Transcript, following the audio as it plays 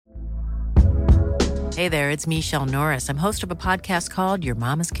Hey there, it's Michelle Norris. I'm host of a podcast called Your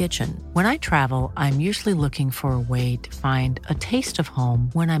Mama's Kitchen. When I travel, I'm usually looking for a way to find a taste of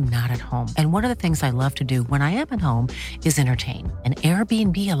home when I'm not at home. And one of the things I love to do when I am at home is entertain. And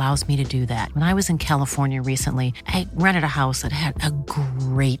Airbnb allows me to do that. When I was in California recently, I rented a house that had a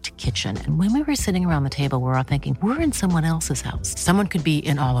great kitchen. And when we were sitting around the table, we were all thinking, we're in someone else's house. Someone could be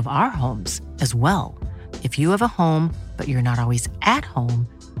in all of our homes as well. If you have a home, but you're not always at home,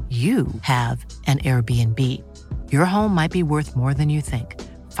 you have an Airbnb. Your home might be worth more than you think.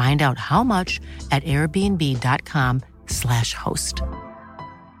 Find out how much at airbnb.com/host.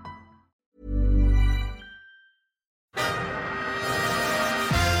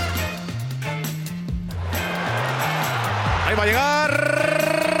 Ahí va a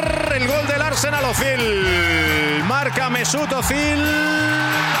llegar el gol del Arsenal. Özil. Marca Mesut Özil.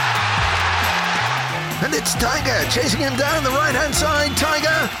 And it's Tiger chasing him down the right-hand side.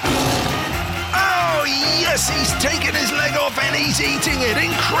 Tiger. Oh, yes, he's taken his leg off and he's eating it.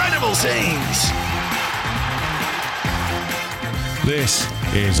 Incredible scenes. This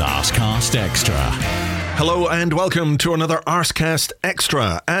is Arsecast Extra. Hello and welcome to another Arsecast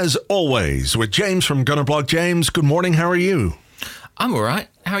Extra, as always, with James from Gunnerblog. James, good morning. How are you? I'm all right.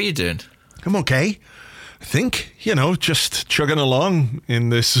 How are you doing? I'm okay. I think, just chugging along in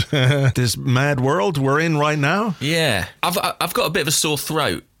this this mad world we're in right now. Yeah. I've got a bit of a sore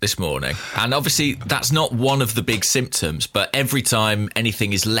throat this morning, and obviously that's not one of the big symptoms, but every time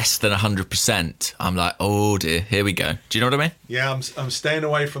anything is less than 100%, I'm like, oh dear, here we go. Do you know what I mean? Yeah, I'm staying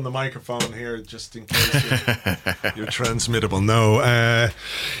away from the microphone here just in case you're transmittable. No.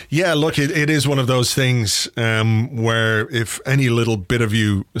 Yeah, look, it is one of those things where if any little bit of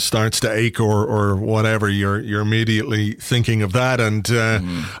you starts to ache or whatever, you're immediately thinking of that. And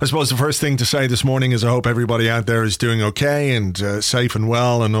I suppose the first thing to say this morning is I hope everybody out there is doing okay and safe and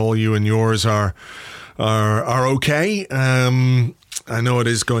well, and all you and yours are okay. I know it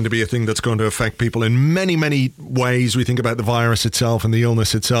is going to be a thing that's going to affect people in many, many ways. We think about the virus itself and the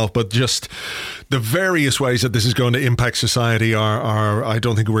illness itself, but just the various ways that this is going to impact society are I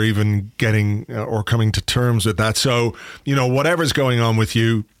don't think we're even getting or coming to terms with that. So, whatever's going on with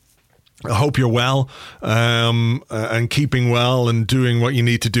you, I hope you're well and keeping well and doing what you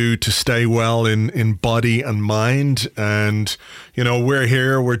need to do to stay well in body and mind. And, we're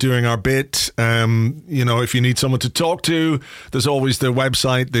here, we're doing our bit. If you need someone to talk to, there's always the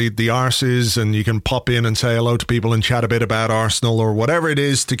website, the Arses, and you can pop in and say hello to people and chat a bit about Arsenal or whatever it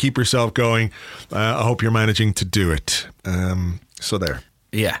is to keep yourself going. I hope you're managing to do it. So there.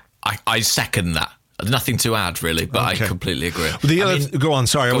 Yeah, I second that. Nothing to add, really, but okay. I completely agree. Go on.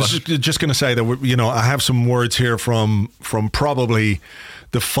 Sorry, I was just going to say that I have some words here from probably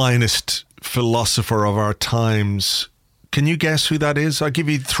the finest philosopher of our times. Can you guess who that is? I'll give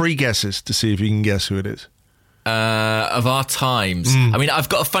you 3 guesses to see if you can guess who it is. Of our times. I mean, I've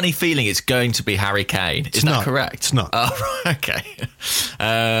got a funny feeling it's going to be Harry Kane. Is that correct? It's not. Oh, right, okay.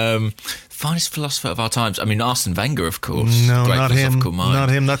 Finest philosopher of our times. I mean, Arsene Wenger, of course. No, Great not him. Mind. Not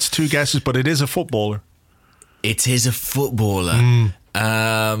him. That's 2 guesses, but it is a footballer. It is a footballer.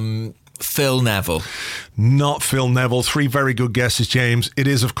 Phil Neville. Not Phil Neville. 3 very good guesses, James. It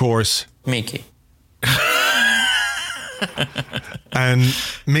is, of course, Mickey. And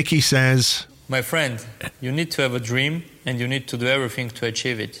Mickey says, my friend, you need to have a dream and you need to do everything to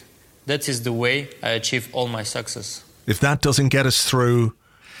achieve it. That is the way I achieve all my success. If that doesn't get us through...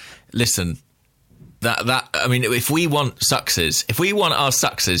 Listen, I mean, if we want our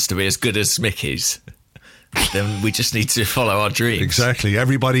success to be as good as Mickey's, then we just need to follow our dreams. Exactly.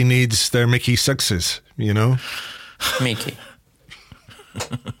 Everybody needs their Mickey success, Mickey.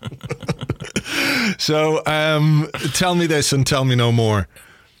 So, tell me this and tell me no more.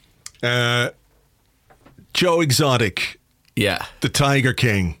 Joe Exotic. Yeah. The Tiger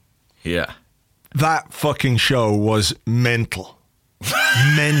King. Yeah. That fucking show was mental.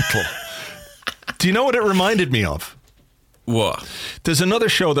 Mental. Do you know what it reminded me of? What? There's another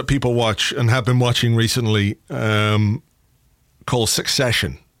show that people watch and have been watching recently called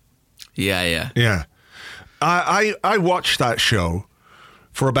Succession. Yeah. I watched that show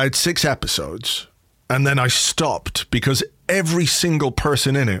for about 6 episodes and then I stopped because every single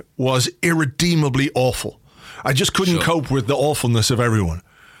person in it was irredeemably awful. I just couldn't cope with the awfulness of everyone.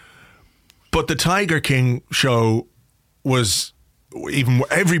 But the Tiger King show was... even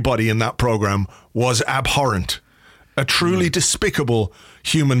everybody in that program was abhorrent, a truly despicable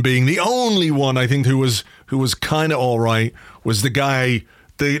human being. The only one I think who was kind of all right was the guy,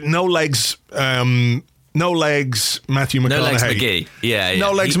 the no legs Matthew McConaughey. No legs McGee. Yeah.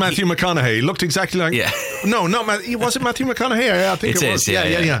 No legs Matthew McConaughey. He looked exactly like. Yeah. No, not Matthew. Was it Matthew McConaughey? I think it was.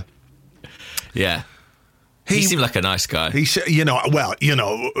 Yeah. He seemed like a nice guy. He said,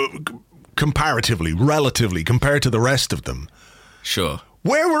 comparatively, relatively, compared to the rest of them. Sure.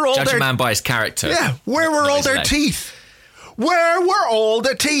 Where were all Judge a man by his character. Yeah, where were all their teeth? Where were all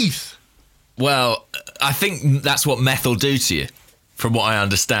the teeth? Well, I think that's what meth will do to you, from what I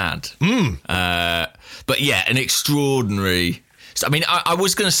understand. But yeah, an extraordinary... I mean, I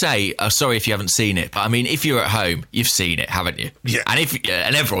was going to say, sorry if you haven't seen it, but I mean, if you're at home, you've seen it, haven't you? Yeah.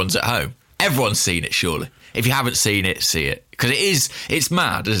 And everyone's at home. Everyone's seen it, surely. If you haven't seen it, see it. Because it's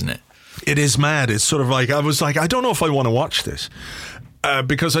mad, isn't it? It is mad. It's sort of like, I was like, I don't know if I want to watch this.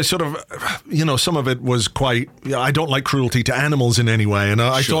 Because I sort of, some of it was quite, I don't like cruelty to animals in any way. And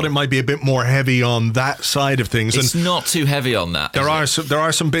I thought it might be a bit more heavy on that side of things. It's not too heavy on that. There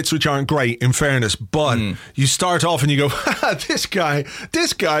are some bits which aren't great, in fairness. But you start off and you go, this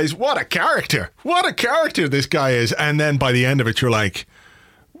guy's, what a character. What a character this guy is. And then by the end of it, you're like,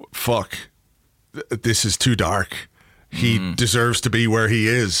 fuck, this is too dark. He deserves to be where he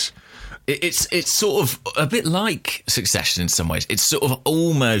is. It's sort of a bit like Succession in some ways. It's sort of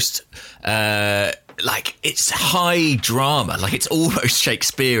almost like it's high drama, like it's almost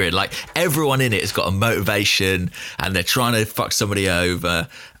Shakespearean. Like everyone in it has got a motivation and they're trying to fuck somebody over.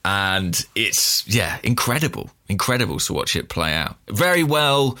 And it's, incredible to watch it play out. Very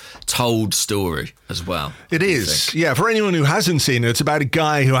well told story as well. It is. Yeah, for anyone who hasn't seen it, it's about a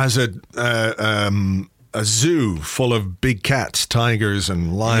guy who has a zoo full of big cats, tigers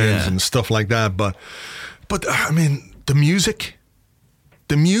and lions and stuff like that. But I mean, the music.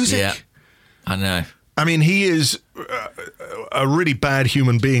 Yeah, I know. I mean, he is a really bad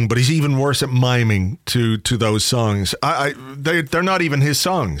human being, but he's even worse at miming to those songs. They're not even his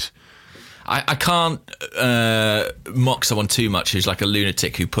songs. I can't mock someone too much who's like a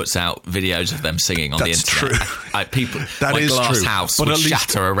lunatic who puts out videos of them singing on the internet. That's true. That my is glass true. house but would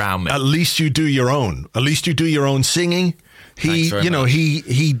shatter around me. At least you do your own. At least you do your own singing. He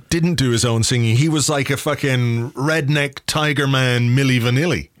didn't do his own singing. He was like a fucking redneck tiger man, Milli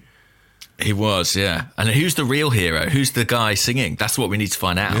Vanilli. He was, yeah. And who's the real hero? Who's the guy singing? That's what we need to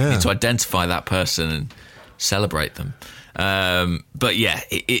find out. Yeah. We need to identify that person and celebrate them. But yeah,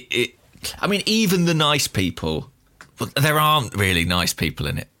 I mean, even the nice people, there aren't really nice people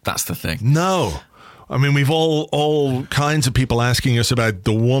in it. That's the thing. No. I mean, we've all kinds of people asking us about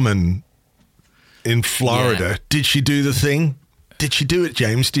the woman in Florida. Yeah. Did she do the thing? Did she do it,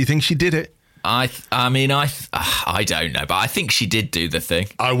 James? Do you think she did it? I don't know, but I think she did do the thing.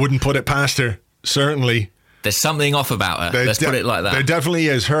 I wouldn't put it past her, certainly. There's something off about her. Let's put it like that. There definitely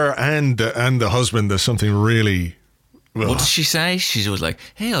is. Her and the husband, there's something really... What does she say? She's always like,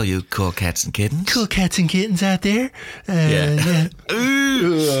 hey, all you cool cats and kittens. Cool cats and kittens out there. Yeah.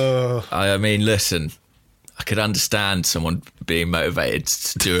 Ooh. I mean, listen, I could understand someone being motivated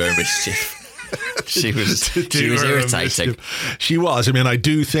to do her mischief. She was irritating. She was. I mean, I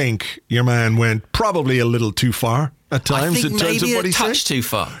do think your man went probably a little too far at times in terms of what he said. Maybe a touch too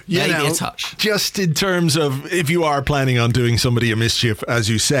far. Maybe a touch. Just in terms of if you are planning on doing somebody a mischief, as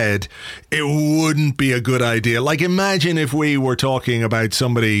you said, it wouldn't be a good idea. Like, imagine if we were talking about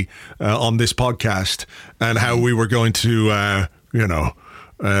somebody on this podcast and how we were going to,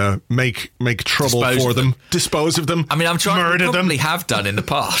 make trouble for them, dispose of them. I mean, I'm trying to probably them. have done in the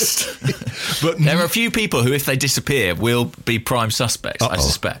past. But there are a few people who, if they disappear, will be prime suspects, I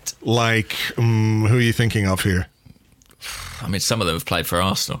suspect. Like, who are you thinking of here? I mean, some of them have played for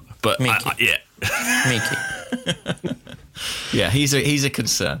Arsenal, but Mickey. Yeah, he's a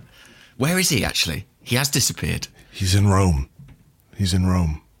concern. Where is he actually? He has disappeared. He's in Rome.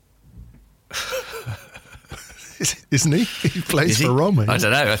 Isn't he? He plays for Rome. I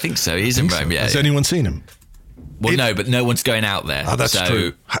don't know. I think so. He's in Rome. Yeah. Has anyone seen him? Well, no, but no one's going out there. Oh, that's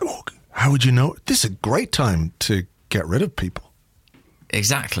true. How would you know? This is a great time to get rid of people.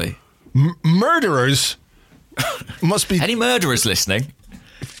 Exactly. Murderers must be. Any murderers listening?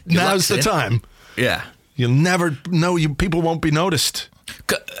 Now's the time. Yeah. You'll never know. People won't be noticed.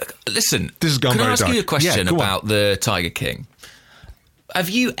 Listen, this has gone can very I ask dark. you a question Yeah, about the Tiger King? Have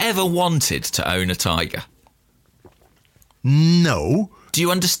you ever wanted to own a tiger? No. Do you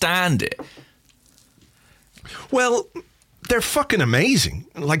understand it? Well, they're fucking amazing.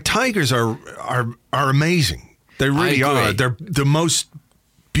 Like, tigers are amazing. They really are. They're the most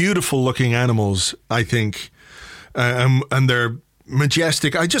beautiful looking animals, I think. And they're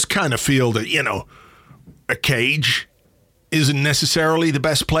majestic. I just kind of feel that, a cage isn't necessarily the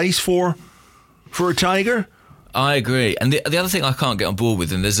best place for a tiger. I agree. And the other thing I can't get on board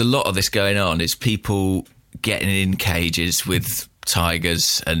with, and there's a lot of this going on, is people getting in cages with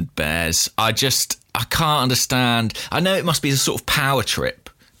tigers and bears. I can't understand. I know it must be a sort of power trip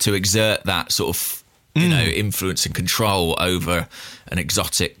to exert that sort of influence and control over an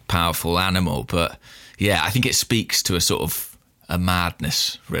exotic, powerful animal. But yeah, I think it speaks to a sort of a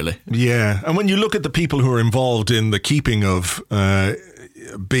madness, really. Yeah, and when you look at the people who are involved in the keeping of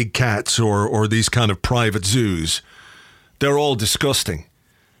big cats or these kind of private zoos, they're all disgusting.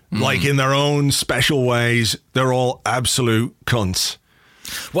 Like in their own special ways, they're all absolute cunts.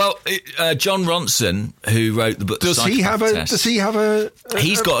 Well, John Ronson, who wrote the book, Does he have a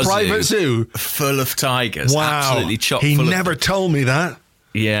He's got a private zoo full of tigers. Wow, absolutely chock he full never told me that.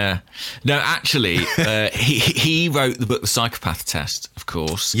 Yeah. No, actually, he wrote the book The Psychopath Test, of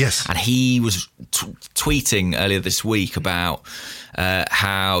course. Yes. And he was tweeting earlier this week about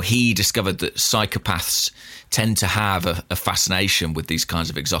how he discovered that psychopaths tend to have a fascination with these kinds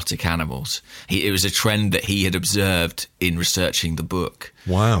of exotic animals. It was a trend that he had observed in researching the book.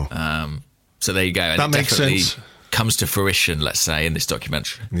 Wow. So there you go. And that makes sense. Comes to fruition, let's say, in this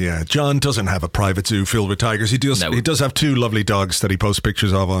documentary. Yeah, John doesn't have a private zoo filled with tigers. He does have 2 lovely dogs that he posts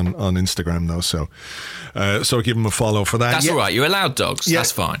pictures of on Instagram, though. So give him a follow for that. That's all right. You're allowed dogs. Yeah.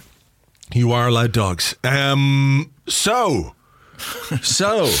 That's fine. You are allowed dogs. So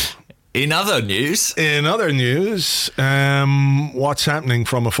in other news, what's happening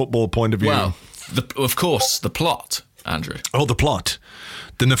from a football point of view? Well, of course, the plot, Andrew. Oh, the plot.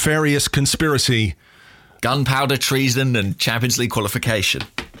 The nefarious conspiracy. Gunpowder, treason and Champions League qualification.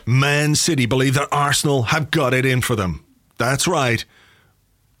 Man City believe that Arsenal have got it in for them. That's right.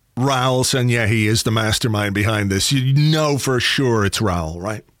 Raul Sanyehi is the mastermind behind this. You know for sure it's Raul,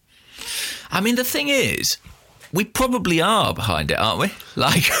 right? I mean, the thing is, we probably are behind it, aren't we?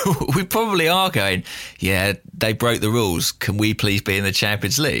 Like, we probably are going, yeah, they broke the rules. Can we please be in the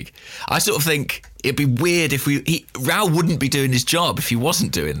Champions League? I sort of think it'd be weird if Raul wouldn't be doing his job if he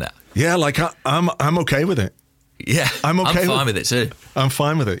wasn't doing that. Yeah, like I'm okay with it. Yeah, I'm okay. I'm fine with it too. I'm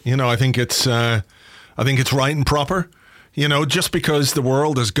fine with it. I think it's right and proper. Just because the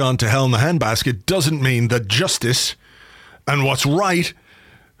world has gone to hell in the handbasket doesn't mean that justice and what's right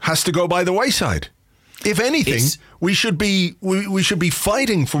has to go by the wayside. If anything, we should be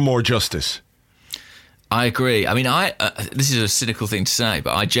fighting for more justice. I agree. I mean, this is a cynical thing to say,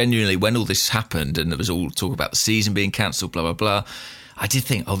 but I genuinely, when all this happened and there was all talk about the season being cancelled, blah, blah, blah, I did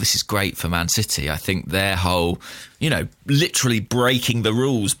think, this is great for Man City. I think their whole, literally breaking the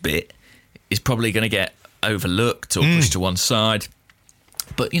rules bit is probably going to get overlooked or pushed to one side.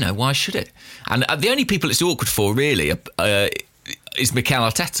 But, why should it? And the only people it's awkward for, really, is Mikel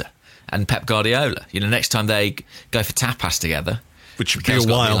Arteta and Pep Guardiola. Next time they go for tapas together. Which would be a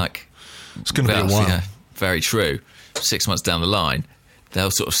while. It's going to be a while. Yeah, very true. 6 months down the line, they'll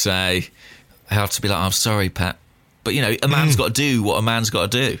sort of say, they have to be like, I'm sorry, Pep. But, a man's got to do what a man's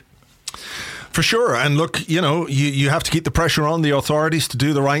got to do. For sure. And look, you have to keep the pressure on the authorities to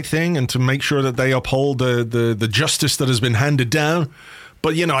do the right thing and to make sure that they uphold the justice that has been handed down.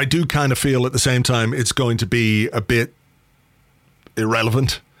 But, I do kind of feel at the same time it's going to be a bit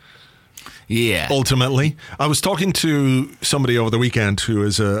irrelevant. Yeah. Ultimately. I was talking to somebody over the weekend who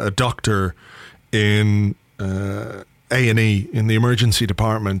is a doctor in A&E in the emergency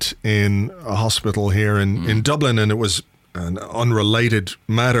department in a hospital here in Dublin, and it was an unrelated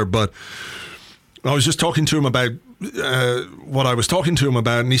matter, but I was just talking to him about what I was talking to him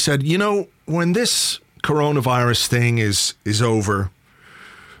about, and he said, when this coronavirus thing is over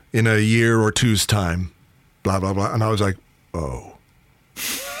in a year or two's time, blah, blah, blah, and I was like, oh.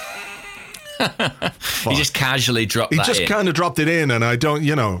 He just casually dropped that in. He just kind of dropped it in, and I don't,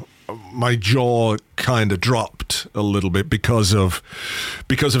 my jaw kind of dropped a little bit because of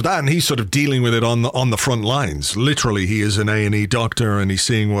that, and he's sort of dealing with it on the front lines. Literally, he is an A&E doctor, and he's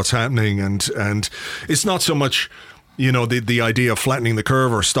seeing what's happening, and it's not so much, the idea of flattening the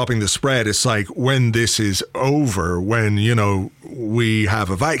curve or stopping the spread. It's like when this is over, when we have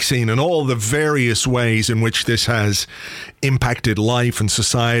a vaccine and all the various ways in which this has impacted life and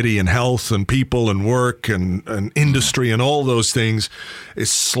society and health and people and work and industry and all those things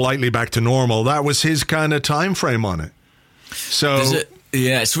is slightly back to normal. That was his kind of time frame on it. So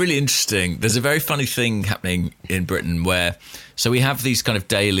it's really interesting. There's a very funny thing happening in Britain where, so we have these kind of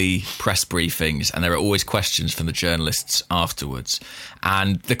daily press briefings and there are always questions from the journalists afterwards.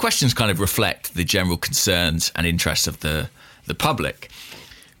 And the questions kind of reflect the general concerns and interests of the public.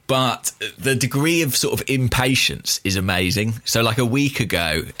 But the degree of sort of impatience is amazing. So like a week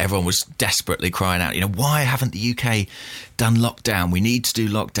ago, everyone was desperately crying out, why haven't the UK done lockdown? We need to do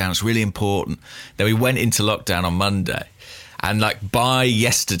lockdown. It's really important. Then we went into lockdown on Monday. And like by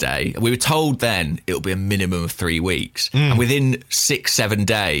yesterday, we were told then it'll be a minimum of 3 weeks. And within 6-7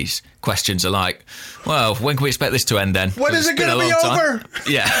 days, questions are like, well, when can we expect this to end then? When is it going to be over?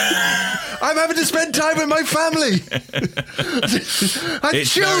 Yeah. I'm having to spend time with my family. And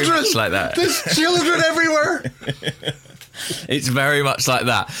It's children. very much like that. There's children everywhere. It's very much like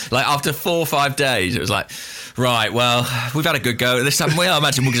that. Like after 4 or 5 days, it was like, right, well, we've had a good go at this, haven't we? I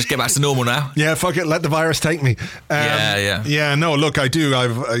imagine we'll just get back to normal now. Yeah, fuck it. Let the virus take me. Yeah, no, look, I do.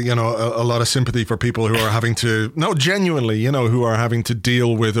 I've, a lot of sympathy for people who are having to, no, genuinely, who are having to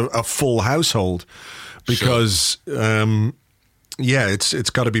deal with a full household because, it's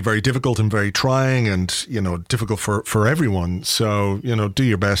got to be very difficult and very trying and, difficult for everyone. So, do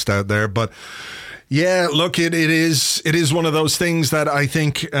your best out there. But yeah, look, it is one of those things that I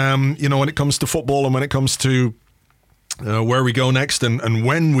think, when it comes to football and when it comes to where we go next and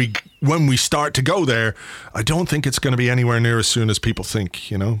when we start to go there, I don't think it's going to be anywhere near as soon as people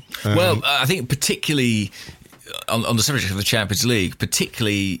think, Well, I think particularly on the subject of the Champions League,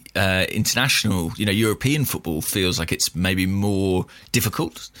 particularly international, European football feels like it's maybe more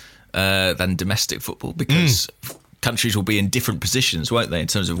difficult than domestic football because countries will be in different positions, won't they, in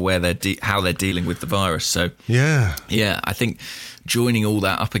terms of where how they're dealing with the virus. So yeah, I think joining all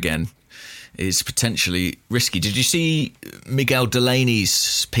that up again is potentially risky. Did you see Miguel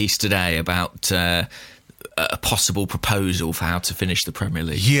Delaney's piece today about a possible proposal for how to finish the Premier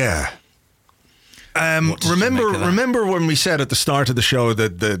League? Yeah. Remember when we said at the start of the show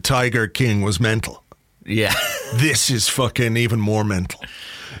that the Tiger King was mental? Yeah. This is fucking even more mental.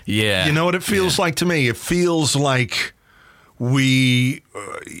 Yeah. You know what it feels like to me? It feels like they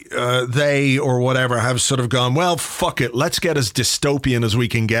or whatever have sort of gone, well, fuck it. Let's get as dystopian as we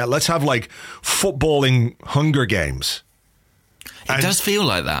can get. Let's have like footballing Hunger Games. It does feel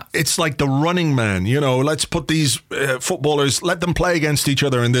like that. It's like the Running Man, let's put these footballers, let them play against each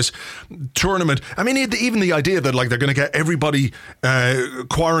other in this tournament. I mean, even the idea that like they're going to get everybody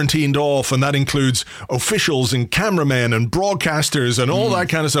quarantined off, and that includes officials and cameramen and broadcasters and all that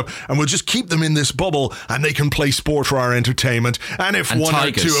kind of stuff, and we'll just keep them in this bubble and they can play sport for our entertainment. And if one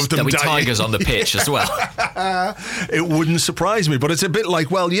tigers, or two of them there'll be die, tigers on the pitch as well. It wouldn't surprise me, but it's a bit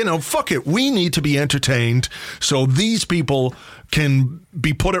like, well, fuck it. We need to be entertained, so these people can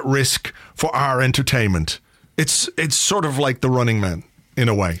be put at risk for our entertainment. It's sort of like the Running Man in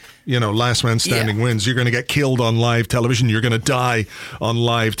a way. Last man standing wins. You're going to get killed on live television. You're going to die on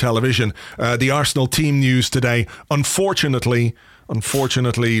live television. The Arsenal team news today. Unfortunately,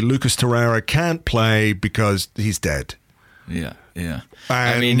 Lucas Torreira can't play because he's dead. Yeah.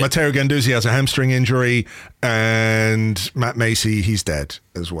 And Matteo Guendouzi has a hamstring injury, and Matt Macy, he's dead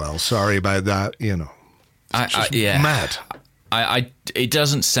as well. Sorry about that. Mad. It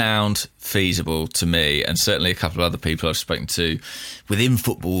doesn't sound feasible to me, and certainly a couple of other people I've spoken to within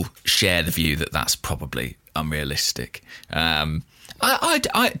football share the view that that's probably unrealistic. Do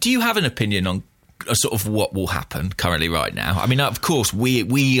you have an opinion on sort of what will happen currently right now? I mean, of course,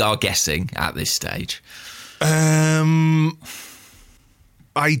 we are guessing at this stage. I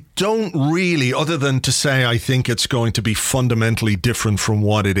don't really, other than to say I think it's going to be fundamentally different from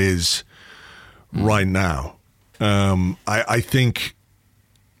what it is right now. I think.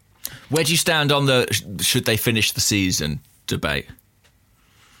 Where do you stand on the should they finish the season debate?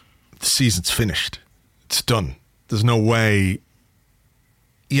 The season's finished. It's done. There's no way.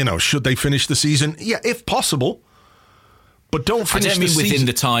 Should they finish the season? Yeah, if possible. But don't finish the season. I don't mean within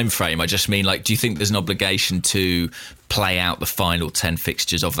the time frame. I just mean, like, do you think there's an obligation to play out the final 10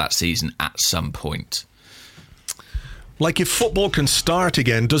 fixtures of that season at some point? Like, if football can start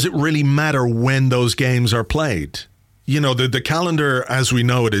again, does it really matter when those games are played? The calendar as we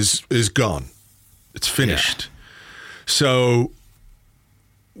know it is gone. It's finished. Yeah. So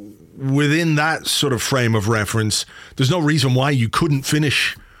within that sort of frame of reference, there's no reason why you couldn't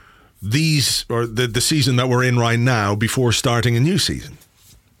finish these or the season that we're in right now before starting a new season.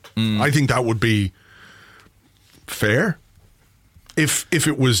 I think that would be fair if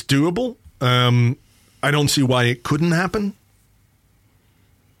it was doable. I don't see why it couldn't happen.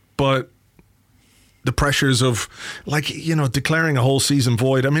 But the pressures of, declaring a whole season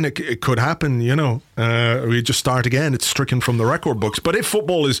void, I mean, it could happen, we just start again. It's stricken from the record books. But if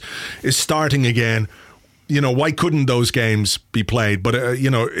football is starting again, why couldn't those games be played? But,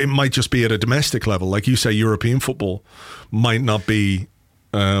 it might just be at a domestic level. Like you say, European football might not be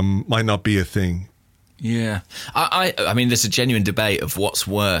a thing. Yeah. I mean, there's a genuine debate of what's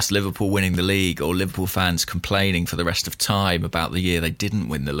worse, Liverpool winning the league or Liverpool fans complaining for the rest of time about the year they didn't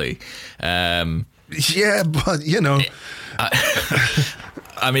win the league. Yeah, but,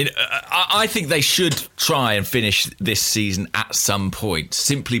 I mean, I think they should try and finish this season at some point,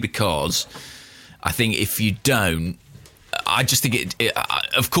 simply because I think if you don't, I just think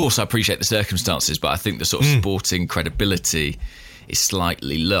of course, I appreciate the circumstances, but I think the sort of sporting credibility is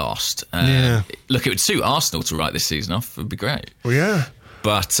slightly lost. Look, it would suit Arsenal to write this season off. It would be great. Well, yeah.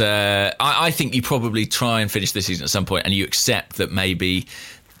 But I think you probably try and finish this season at some point, and you accept that maybe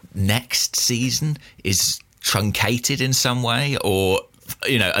next season is truncated in some way, or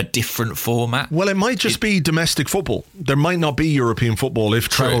a different format. Well, it might just be domestic football. There might not be European football if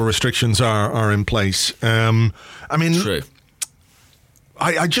travel restrictions are in place. I mean, true.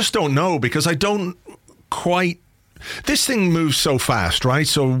 I just don't know, because I don't quite. This thing moves so fast, right?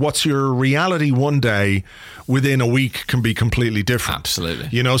 So what's your reality one day within a week can be completely different.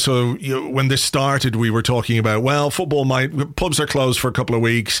 Absolutely. So when this started, we were talking about, well, pubs are closed for a couple of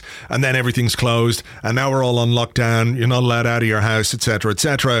weeks and then everything's closed. And now we're all on lockdown. You're not allowed out of your house, et cetera, et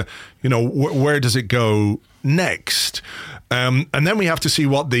cetera. Where does it go next? And then we have to see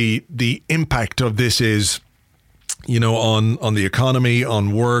what the impact of this is, on the economy,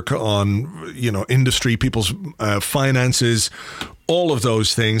 on work, on, industry, people's finances, all of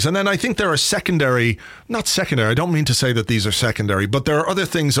those things. And then I think there are not secondary, I don't mean to say that these are secondary, but there are other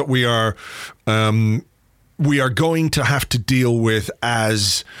things that we are going to have to deal with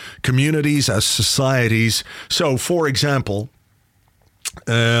as communities, as societies. So, for example,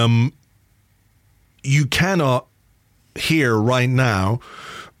 you cannot here right now,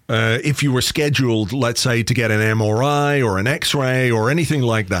 if you were scheduled, let's say, to get an MRI or an X-ray or anything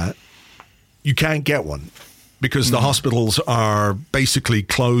like that, you can't get one because the hospitals are basically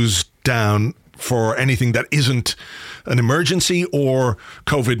closed down for anything that isn't an emergency or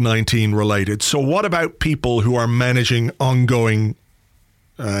COVID-19 related. So what about people who are managing ongoing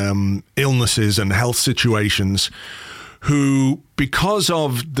illnesses and health situations who, because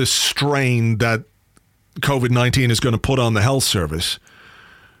of the strain that COVID-19 is going to put on the health service,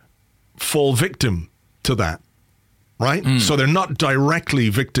 fall victim to that, right? So they're not directly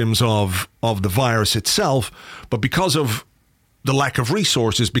victims of the virus itself, but because of the lack of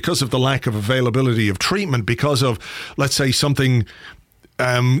resources, because of the lack of availability of treatment, because of, let's say, something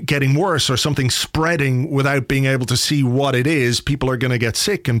getting worse or something spreading without being able to see what it is, people are going to get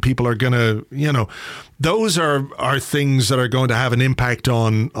sick and people are going to, those are things that are going to have an impact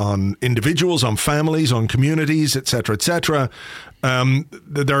on individuals, on families, on communities, et cetera, et cetera.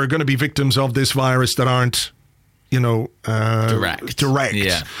 There are going to be victims of this virus that aren't, direct.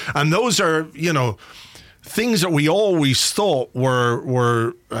 Yeah. And those are, things that we always thought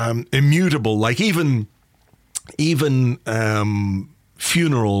were immutable, like even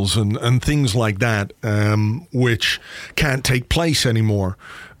funerals and things like that, which can't take place anymore.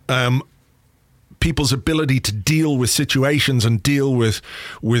 People's ability to deal with situations and deal with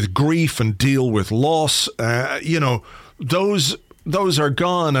grief and deal with loss, those are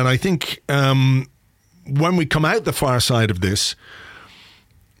gone. And I think when we come out the far side of this,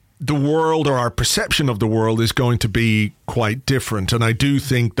 the world, or our perception of the world, is going to be quite different. And I do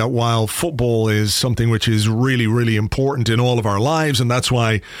think that while football is something which is really, really important in all of our lives, and that's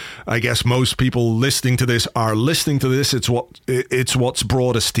why I guess most people listening to this are listening to this, it's what's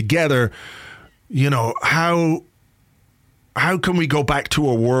brought us together. How can we go back to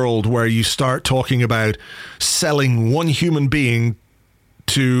a world where you start talking about selling one human being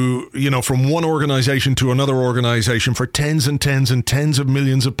to, from one organization to another organization for tens and tens and tens of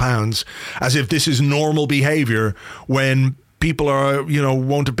millions of pounds, as if this is normal behavior, when people are,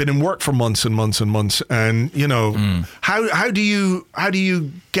 won't have been in work for months and months and months. And, how do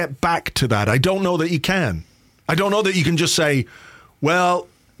you get back to that? I don't know that you can. I don't know that you can just say, well,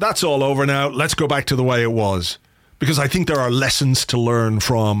 that's all over now, let's go back to the way it was. Because I think there are lessons to learn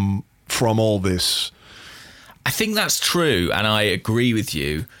from all this. I think that's true, and I agree with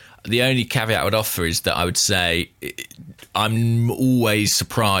you. The only caveat I would offer is that I would say I'm always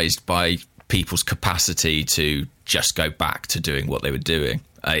surprised by people's capacity to just go back to doing what they were doing.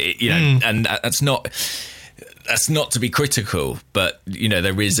 And that's not to be critical, but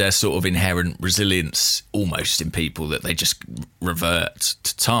there is a sort of inherent resilience almost in people that they just revert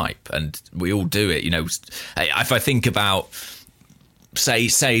to type, and we all do it. If I think about,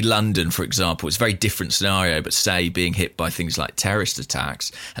 say London, for example, it's a very different scenario, but say being hit by things like terrorist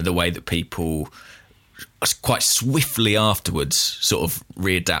attacks and the way that people quite swiftly afterwards sort of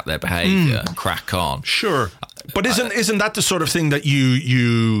readapt their behaviour and crack on. Sure. But isn't that the sort of thing that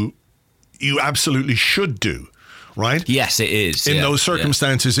you absolutely should do? right? Yes, it is. In those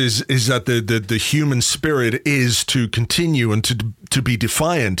circumstances, is that the human spirit is to continue and to be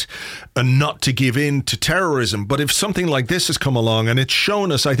defiant and not to give in to terrorism. But if something like this has come along, and it's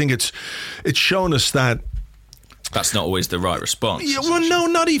shown us, I think it's shown us that that's not always the right response. Yeah, well, no,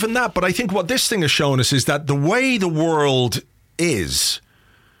 not even that. But I think what this thing has shown us is that the way the world isn't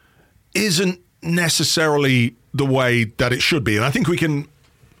necessarily the way that it should be. And I think we can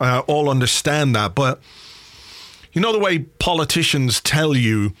all understand that. But you know the way politicians tell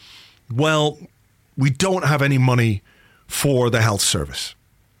you, well, we don't have any money for the health service.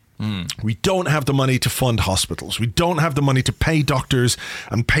 We don't have the money to fund hospitals. We don't have the money to pay doctors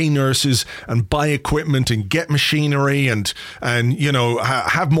and pay nurses and buy equipment and get machinery and you know,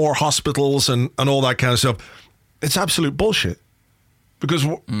 have more hospitals and all that kind of stuff. It's absolute bullshit because,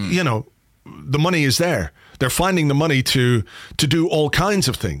 you know, the money is there. They're finding the money to do all kinds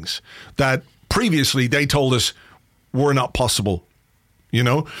of things that previously they told us were not possible, you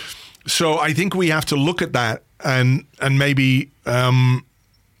know? So I think we have to look at that and maybe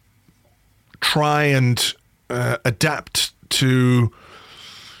try and adapt to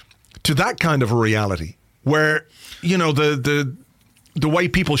that kind of a reality where, you know, the way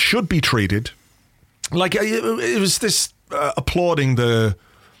people should be treated. Like it was this applauding the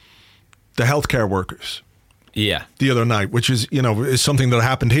healthcare workers. Yeah. The other night, which is, you know, is something that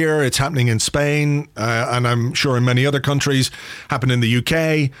happened here. It's happening in Spain, and I'm sure in many other countries, happened in the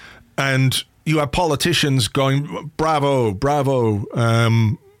UK. And you have politicians going, bravo, bravo,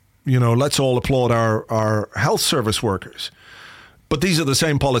 you know, let's all applaud our health service workers. But these are the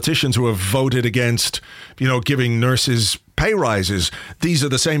same politicians who have voted against, you know, giving nurses pay rises. These are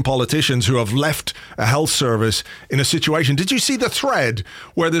the same politicians who have left a health service in a situation. Did you see the thread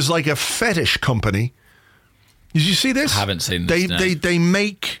where there's like a fetish company? Did you see this? I haven't seen this. They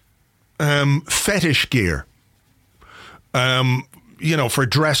make fetish gear, you know, for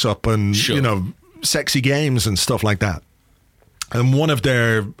dress up and, sure, you know, sexy games and stuff like that. And one of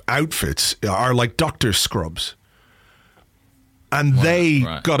their outfits are like doctor scrubs. And they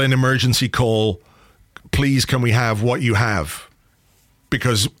got an emergency call. Please, can we have what you have?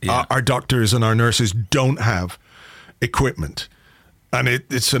 Because our doctors and our nurses don't have equipment. And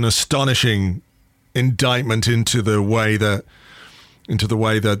it's an astonishing indictment into the way that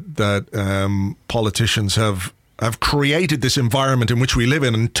politicians have created this environment in which we live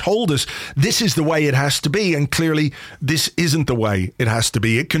in and told us this is the way it has to be. And clearly this isn't the way it has to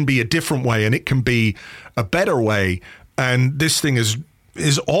be. It can be a different way and it can be a better way. And this thing is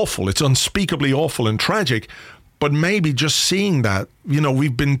awful. It's unspeakably awful and tragic. But maybe just seeing that, you know,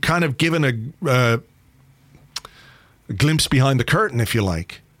 we've been kind of given a glimpse behind the curtain, if you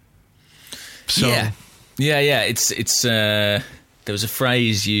like. So yeah. It's there was a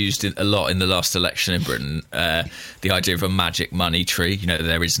phrase used a lot in the last election in Britain, the idea of a magic money tree. You know,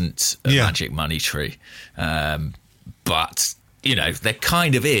 there isn't a magic money tree. But, you know, there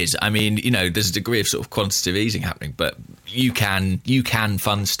kind of is. I mean, you know, there's a degree of sort of quantitative easing happening, but you can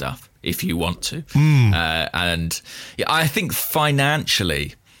fund stuff if you want to. And I think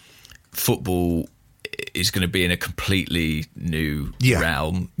financially, football is going to be in a completely new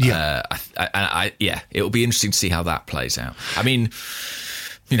realm. It'll be interesting to see how that plays out. I mean,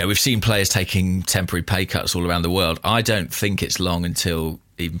 you know, we've seen players taking temporary pay cuts all around the world. I don't think it's long until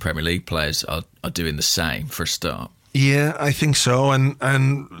even Premier League players are doing the same for a start. Yeah, I think so. And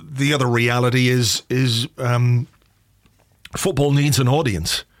the other reality is football needs an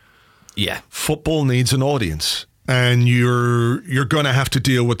audience. Yeah. Football needs an audience. And you're going to have to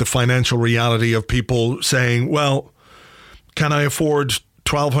deal with the financial reality of people saying, well, can I afford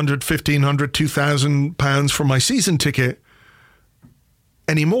 £1,200, £1,500, £2,000 for my season ticket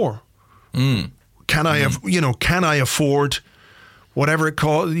anymore? Can I afford whatever it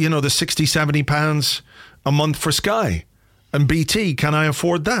costs, you know, the £60, £70 a month for Sky and BT? Can I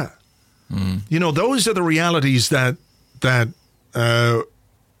afford that? You know, those are the realities that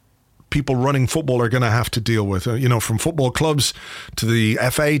people running football are going to have to deal with, you know, from football clubs to the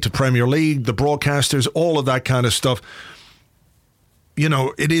FA to Premier League, the broadcasters, all of that kind of stuff. You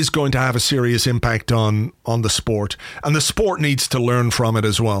know, it is going to have a serious impact on the sport, and the sport needs to learn from it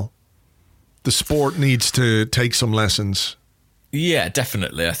as well. The sport needs to take some lessons. Yeah,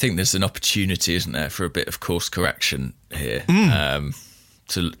 definitely. I think there's an opportunity, isn't there, for a bit of course correction here.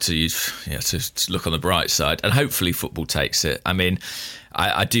 To look on the bright side, and hopefully football takes it. I mean,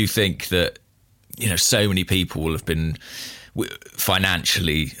 I do think that, you know, so many people will have been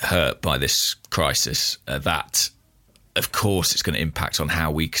financially hurt by this crisis that, of course, it's going to impact on how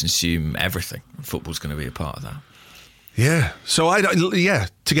we consume everything. Football's going to be a part of that. Yeah. So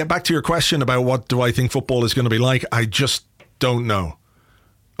to get back to your question about what do I think football is going to be like, I just don't know.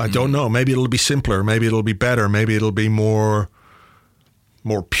 I don't know. Maybe it'll be simpler. Maybe it'll be better. Maybe it'll be more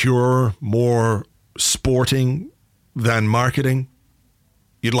pure, more sporting than marketing.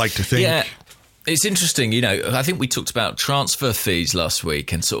 You'd like to think. Yeah. It's interesting, I think we talked about transfer fees last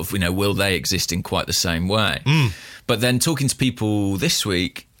week and sort of, will they exist in quite the same way? But then talking to people this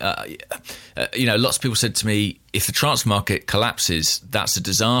week, lots of people said to me, if the transfer market collapses, that's a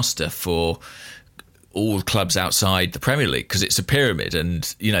disaster for all clubs outside the Premier League because it's a pyramid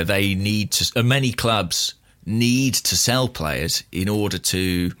and, they need to, many clubs need to sell players in order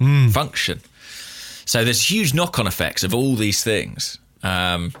to function. So there's huge knock-on effects of all these things.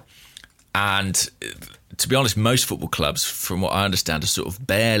 And to be honest, most football clubs, from what I understand, are sort of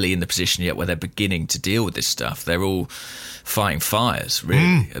barely in the position yet where they're beginning to deal with this stuff. They're all fighting fires,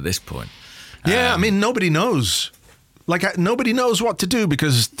 really, at this point. Yeah, nobody knows. Nobody knows what to do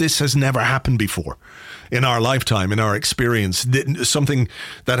because this has never happened before in our lifetime, in our experience. Something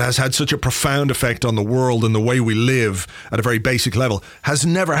that has had such a profound effect on the world and the way we live at a very basic level has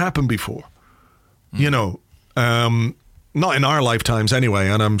never happened before. Not in our lifetimes anyway,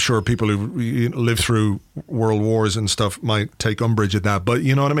 and I'm sure people who live through world wars and stuff might take umbrage at that, but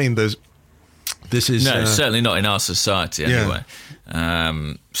you know what I mean? This is... No, certainly not in our society anyway.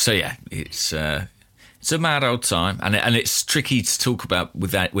 So yeah, it's a mad old time, and it's tricky to talk about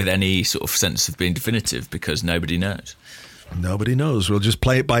with any sort of sense of being definitive because nobody knows. Nobody knows. We'll just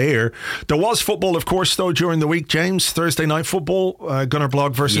play it by ear. There was football, of course, though, during the week, James. Thursday night football, Gunner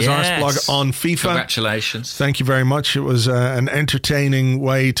Blog versus Arsblog on FIFA. Congratulations. Thank you very much. It was an entertaining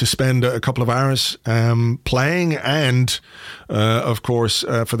way to spend a couple of hours playing and, of course,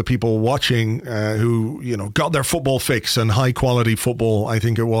 for the people watching who, got their football fix and high-quality football, I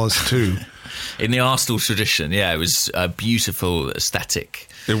think it was, too. In the Arsenal tradition, it was a beautiful aesthetic.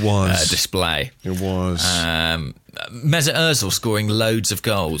 It was display. It was. Mesut Ozil scoring loads of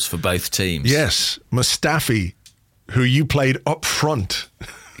goals for both teams. Yes, Mustafi, who you played up front.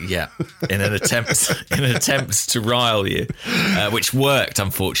 Yeah, in an attempt to rile you, which worked.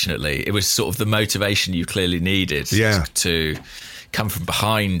 Unfortunately, it was sort of the motivation you clearly needed. To come from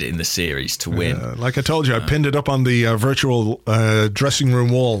behind in the series to win. Like I told you, I pinned it up on the virtual dressing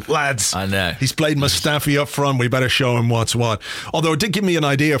room wall. Lads, I know. He's played Mustafi up front. We better show him what's what. Although it did give me an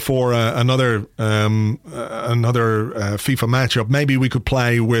idea for another FIFA matchup. Maybe we could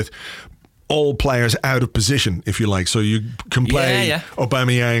play with all players out of position, if you like. So you can play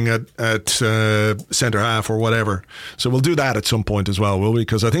Aubameyang at centre half or whatever. So we'll do that at some point as well, will we?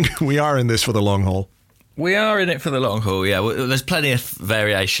 Because I think we are in this for the long haul. We are in it for the long haul, yeah. Well, there's plenty of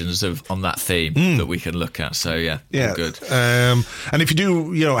variations on that theme that we can look at. So yeah, good. And if you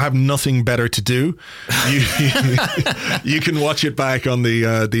do, have nothing better to do, you can watch it back on the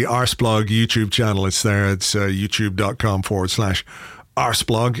Arsblog YouTube channel. It's there. It's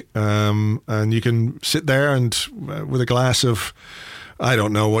youtube.com/Arsblog, and you can sit there and with a glass of, I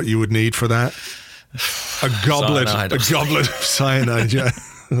don't know what you would need for that, a goblet of cyanide. Yeah.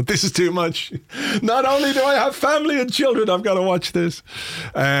 This is too much. Not only do I have family and children, I've got to watch this.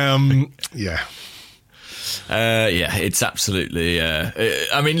 It's absolutely.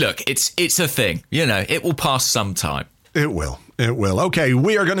 Look, it's a thing. It will pass sometime. It will. Okay,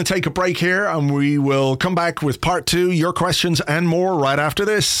 we are going to take a break here, and we will come back with part 2, your questions and more right after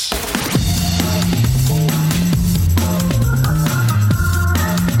this.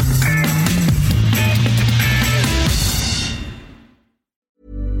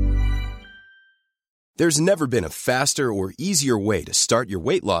 There's never been a faster or easier way to start your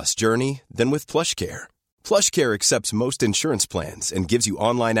weight loss journey than with PlushCare. PlushCare accepts most insurance plans and gives you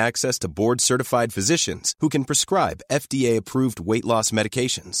online access to board-certified physicians who can prescribe FDA-approved weight loss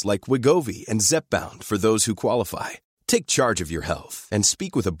medications like Wegovy and Zepbound for those who qualify. Take charge of your health and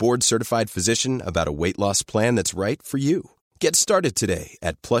speak with a board-certified physician about a weight loss plan that's right for you. Get started today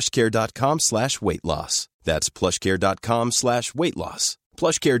at plushcare.com/weight loss. That's plushcare.com/weight loss.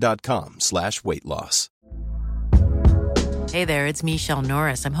 plushcare.com/weight loss. Hey there, it's Michelle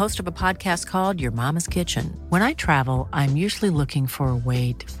Norris. I'm host of a podcast called Your Mama's Kitchen. When I travel, I'm usually looking for a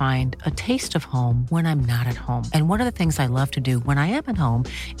way to find a taste of home when I'm not at home. And one of the things I love to do when I am at home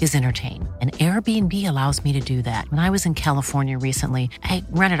is entertain. And Airbnb allows me to do that. When I was in California recently, I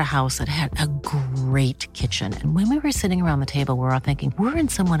rented a house that had a great kitchen. And when we were sitting around the table, we were all thinking, we're in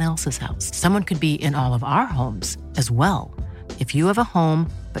someone else's house. Someone could be in all of our homes as well. If you have a home,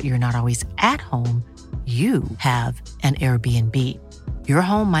 but you're not always at home, you have an Airbnb. Your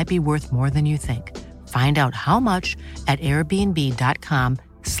home might be worth more than you think. Find out how much at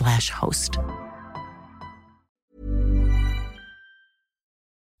airbnb.com/host.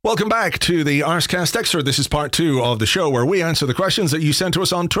 Welcome back to the Arscast Extra. This is part 2 of the show where we answer the questions that you sent to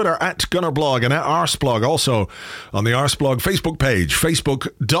us on Twitter at Gunnerblog and at Arsblog. Also on the Arsblog Facebook page,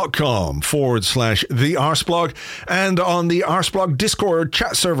 facebook.com/the Arsblog, and on the Arsblog Discord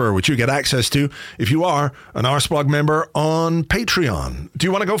chat server, which you get access to if you are an Arsblog member on Patreon. Do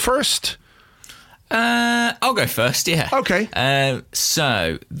you want to go first? I'll go first, yeah. Okay.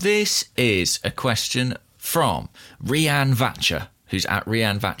 So this is a question from Rianne Vatcher, who's at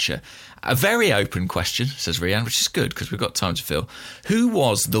Rianne Vatcher. A very open question, says Rianne, which is good because we've got time to fill. Who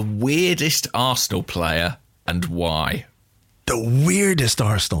was the weirdest Arsenal player and why? The weirdest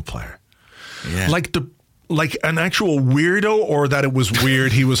Arsenal player? Yeah. Like an actual weirdo, or that it was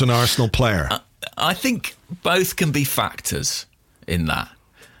weird he was an Arsenal player? I think both can be factors in that.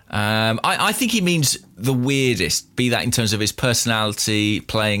 I think he means the weirdest, be that in terms of his personality,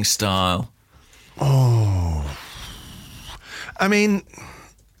 playing style. Oh, I mean,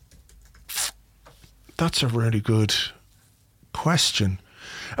 that's a really good question.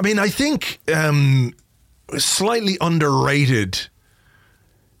 I mean, I think slightly underrated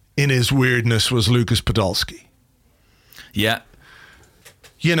in his weirdness was Lucas Podolski. Yeah.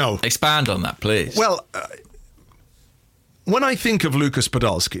 You know. Expand on that, please. Well, when I think of Lucas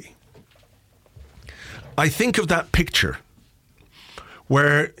Podolski, I think of that picture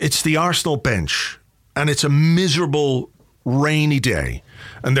where it's the Arsenal bench and it's a miserable rainy day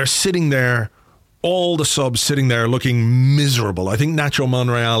and they're sitting there, all the subs sitting there looking miserable. I think Nacho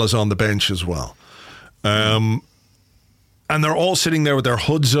Monreal is on the bench as well. And they're all sitting there with their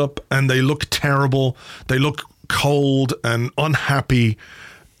hoods up and they look terrible. They look cold and unhappy.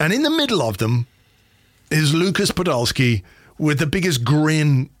 And in the middle of them is Lucas Podolski with the biggest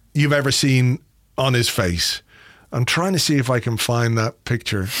grin you've ever seen on his face. I'm trying to see if I can find that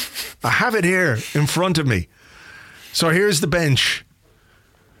picture. I have it here in front of me. So here's the bench.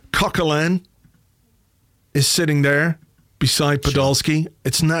 Coquelin is sitting there beside Podolski.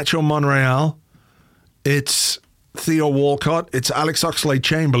 It's Nacho Monreal. It's Theo Walcott. It's Alex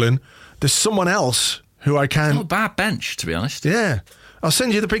Oxlade-Chamberlain. There's someone else who I can't... Not a bad bench, to be honest. Yeah. I'll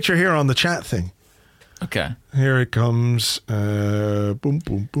send you the picture here on the chat thing. Okay. Here it comes. Boom,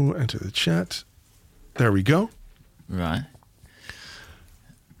 boom, boom. Enter the chat. There we go. Right.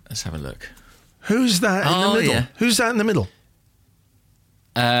 Let's have a look. Who's that in the middle? Yeah. Who's that in the middle?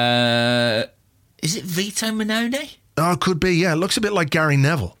 Is it Vito Minone? Oh, it could be, yeah. It looks a bit like Gary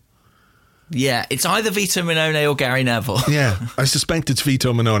Neville. Yeah, it's either Vito Minone or Gary Neville. Yeah, I suspect it's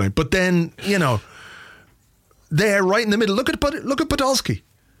Vito Minone. But then, you know, there right in the middle. Look at Podolski.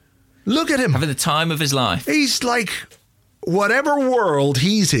 Look at him. Having the time of his life. He's like, whatever world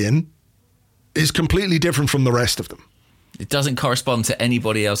he's in is completely different from the rest of them. It doesn't correspond to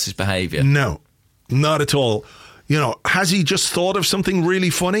anybody else's behaviour. No, not at all. You know, has he just thought of something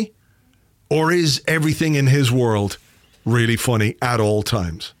really funny? Or is everything in his world really funny at all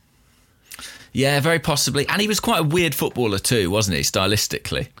times? Yeah, very possibly. And he was quite a weird footballer too, wasn't he,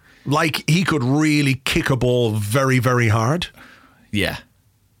 stylistically? Like, he could really kick a ball very, very hard? Yeah.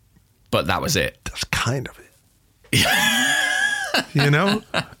 But that was it. That's kind of it. You know?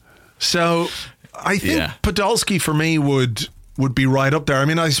 So, I think Podolski, for me, would be right up there. I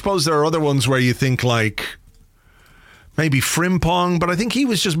mean, I suppose there are other ones where you think, like, maybe Frimpong, but I think he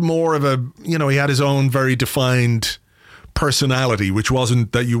was just more of a, you know, he had his own very defined personality, which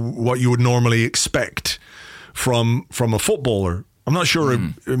wasn't what you would normally expect from a footballer. I'm not sure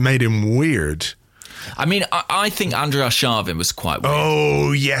it made him weird. I mean, I think Andrei Arshavin was quite weird.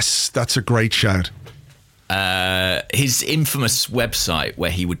 Oh, yes, that's a great shout. His infamous website where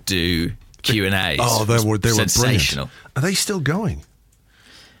he would do Q&As. Oh, they were sensational. Brilliant. Are they still going?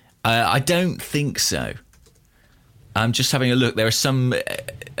 I don't think so. I'm just having a look. There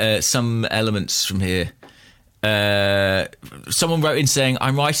are some elements from here. Someone wrote in saying,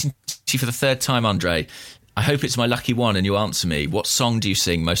 "I'm writing to you for the third time, Andre. I hope it's my lucky one and you answer me. What song do you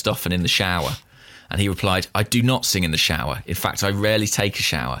sing most often in the shower?" And he replied, "I do not sing in the shower. In fact, I rarely take a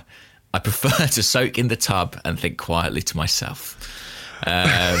shower. I prefer to soak in the tub and think quietly to myself."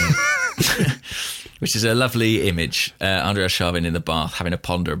 Which is a lovely image. Andrei Arshavin in the bath having a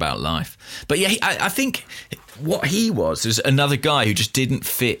ponder about life. But yeah, I think what he was another guy who just didn't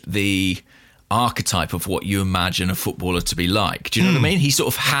fit the archetype of what you imagine a footballer to be like. Do you know what I mean? He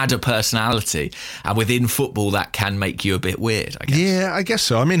sort of had a personality, and within football that can make you a bit weird, I guess. Yeah, I guess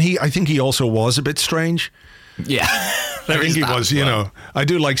so. I mean, I think he also was a bit strange. Yeah. I think he was, you know. I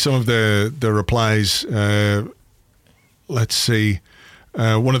do like some of the replies. Let's see.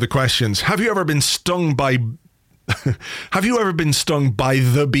 One of the questions, have you ever been stung by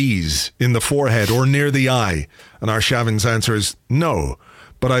the bees in the forehead or near the eye? And Arshavin's answer is no.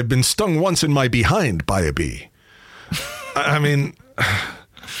 but I've been stung once in my behind by a bee. I mean,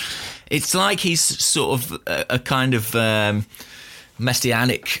 it's like he's sort of a kind of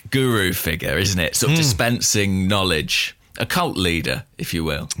messianic guru figure, isn't it? Sort of dispensing knowledge. A cult leader, if you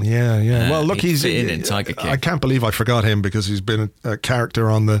will. Yeah. Well, look, he's in Tiger King. I can't believe I forgot him because he's been a character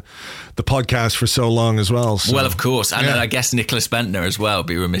on the podcast for so long as well. So. Well, of course, and I guess Nicholas Bentner as well.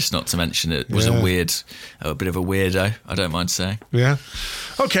 Be remiss not to mention it. Was a bit of a weirdo. I don't mind saying. Yeah.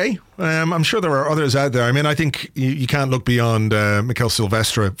 Okay. I'm sure there are others out there. I mean, I think you can't look beyond Mikel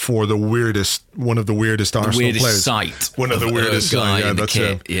Silvestre for one of the weirdest Arsenal players. Sight. One of the weirdest guy in the that's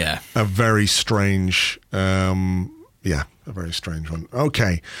kit. a very strange. A very strange one.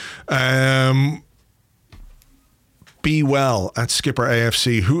 Okay. Be well at Skipper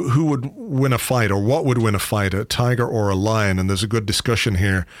AFC. Who would win a fight, or what would win a fight, a tiger or a lion? And there's a good discussion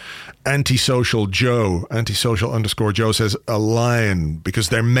here. Antisocial _ Joe says a lion because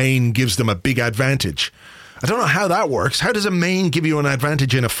their mane gives them a big advantage. I don't know how that works. How does a mane give you an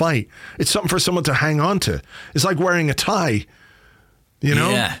advantage in a fight? It's something for someone to hang on to. It's like wearing a tie, you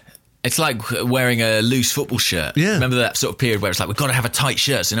know? Yeah. It's like wearing a loose football shirt. Yeah. Remember that sort of period where it's like, we've got to have a tight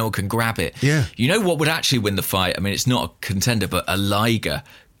shirt so no one can grab it. Yeah. You know what would actually win the fight? I mean, it's not a contender, but a liger.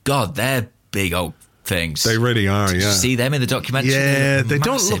 God, they're big old things. They really are, Did you see them in the documentary? Yeah, they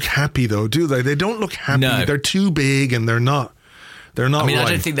don't look happy, though, do they? They don't look happy. No. They're too big and they're not I mean, I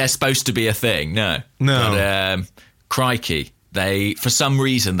don't think they're supposed to be a thing, no. But, crikey, for some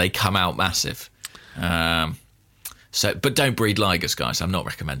reason, they come out massive. But don't breed ligers, guys. I'm not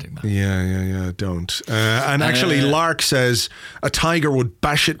recommending that. Yeah, don't. And actually, Lark says a tiger would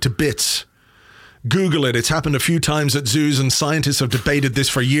bash it to bits. Google it. It's happened a few times at zoos, and scientists have debated this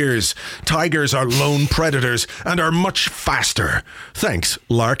for years. Tigers are lone predators and are much faster. Thanks,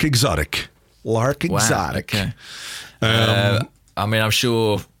 Lark Exotic. Lark Exotic. Wow, okay. I mean, I'm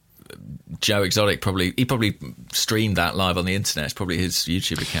sure Joe Exotic probably streamed that live on the internet. It's probably his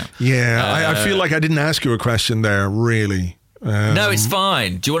YouTube account. Yeah, I feel like I didn't ask you a question there, really. No, it's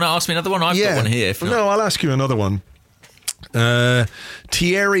fine. Do you want to ask me another one? I've got one here. No, I'll ask you another one.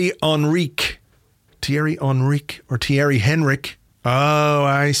 Thierry Henrique or Thierry Henrik. Oh,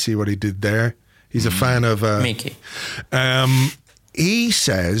 I see what he did there. He's a fan of Mickey. He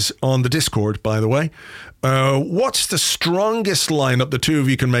says on the Discord, by the way, what's the strongest lineup the two of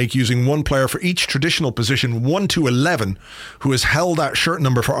you can make using one player for each traditional position, 1 to 11, who has held that shirt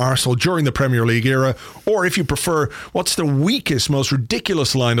number for Arsenal during the Premier League era? Or if you prefer, what's the weakest, most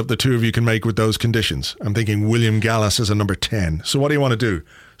ridiculous lineup the two of you can make with those conditions? I'm thinking William Gallas as a number 10. So what do you want to do?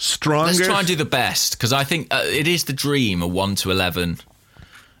 Strongest? Let's try and do the best, because I think it is the dream, a 1 to 11.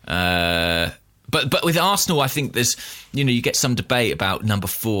 But with Arsenal, I think there's, you get some debate about number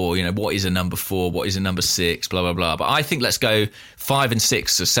 4, what is a number 4, what is a number 6, blah, blah, blah. But I think let's go 5 and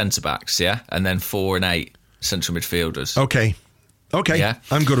 6 as centre-backs, yeah? And then 4 and 8 central midfielders. Okay. Yeah?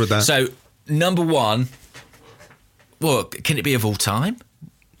 I'm good with that. So, number 1, well, can it be of all time?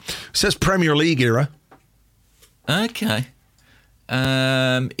 It says Premier League era. Okay.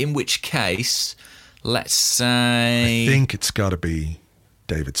 In which case, let's say... I think it's got to be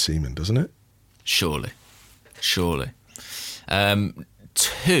David Seaman, doesn't it? Surely.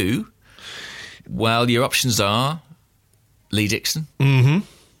 2, well, your options are Lee Dixon,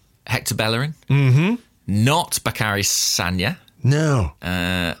 Hector Bellerin, not Bakary Sagna. No.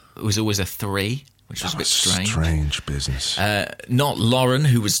 It was always a 3, which was a bit strange. Strange business. Not Lauren,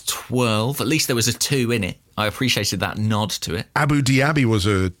 who was 12. At least there was a 2 in it. I appreciated that nod to it. Abu Diaby was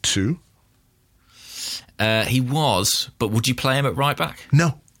a 2. He was, but would you play him at right back?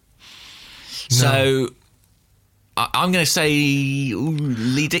 No. So I'm going to say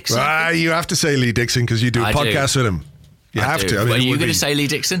Lee Dixon. You have to say Lee Dixon because you do a podcast with him. You have to. I mean, are you going to say Lee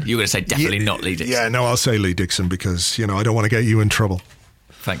Dixon? You're going to say definitely not Lee Dixon. Yeah, no, I'll say Lee Dixon because, I don't want to get you in trouble.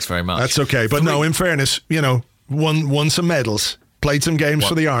 Thanks very much. That's okay. But no, in fairness, won some medals, played some games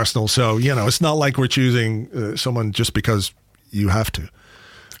for the Arsenal. So, it's not like we're choosing someone just because you have to.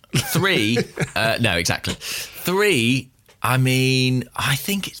 3, no, exactly. 3, I mean, I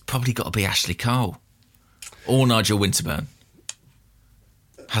think it's probably got to be Ashley Cole or Nigel Winterburn,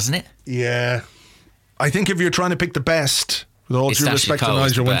 hasn't it? Yeah. I think if you're trying to pick the best, with all due respect to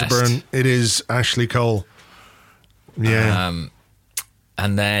Nigel Winterburn, it is Ashley Cole. Yeah.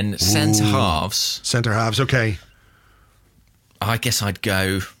 And then centre halves. Centre halves, okay. I guess I might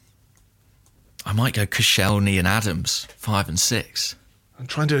go Koscielny and Adams, 5 and 6. I'm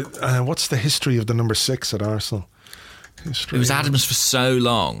trying to, what's the history of the number 6 at Arsenal? It was Adams for so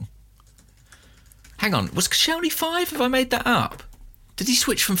long. Hang on, was Koscielny 5? Have I made that up? Did he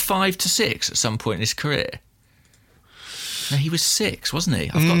switch from 5 to 6 at some point in his career? No, he was 6, wasn't he?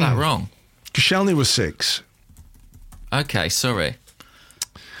 I've got that wrong. Koscielny was 6. Okay, sorry.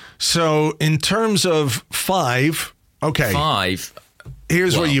 So in terms of 5, okay. 5.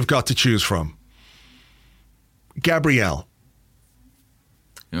 Here's what you've got to choose from. Gabriel.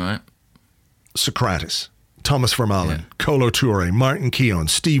 All right. Socrates. Thomas Vermaelen. Kolo Touré. Martin Keown.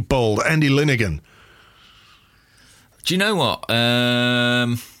 Steve Bold. Andy Linnigan. Do you know what?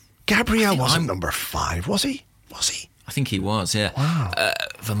 Gabriel wasn't number 5, was he? Was he? I think he was, yeah. Wow.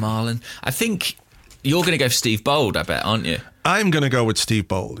 Vermaelen. I think you're going to go for Steve Bold, I bet, aren't you? I'm going to go with Steve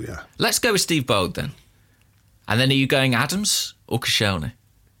Bold, yeah. Let's go with Steve Bold then. And then are you going Adams or Koscielny?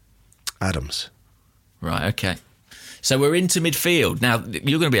 Adams. Right, okay. So we're into midfield. Now,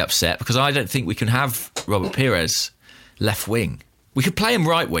 you're going to be upset because I don't think we can have Robert Pires left wing. We could play him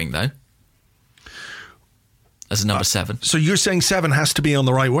right wing, though, as a number 7. So you're saying 7 has to be on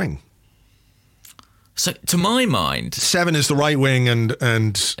the right wing? So, to my mind... 7 is the right wing and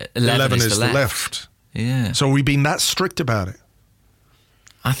 11 is the left. Yeah. So we've been that strict about it?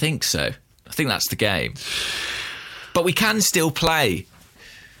 I think so. I think that's the game. But we can still play.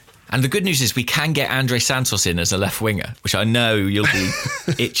 And the good news is we can get Andre Santos in as a left winger, which I know you'll be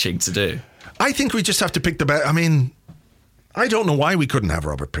itching to do. I think we just have to pick the best. I mean, I don't know why we couldn't have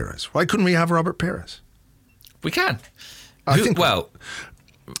Robert Pires. Why couldn't we have Robert Pires? We can.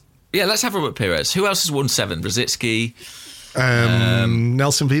 Yeah, let's have Robert Pires. Who else has worn 7? Brzezinski?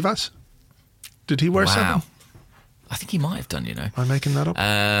 Nelson Vivas? Did he wear 7? I think he might have done, you know. Am I making that up?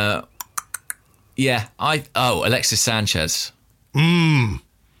 Alexis Sanchez.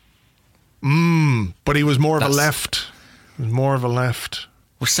 But he was more of a left. He was more of a left.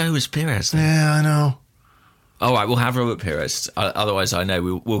 Well, so was Pires. Then. Yeah, I know. All right, we'll have Robert Pires. Otherwise, I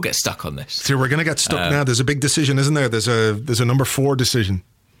know we'll get stuck on this. See, we're going to get stuck now. There's a big decision, isn't there? There's a number 4 decision.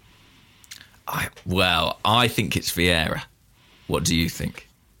 I think it's Vieira. What do you think?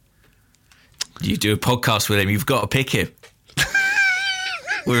 You do a podcast with him, you've got to pick him.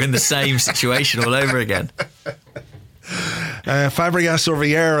 We're in the same situation all over again. Fabregas or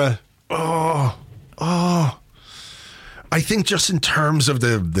Vieira? I think just in terms of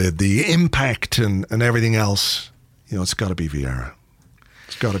the impact and everything else, you know, it's got to be Vieira.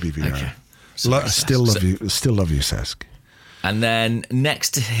 It's got to be Vieira. Okay. Still love you, Cesc. And then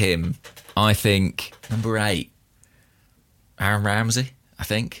next to him, I think number 8, Aaron Ramsey. I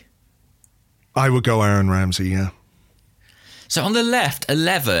think I would go Aaron Ramsey. Yeah. So on the left,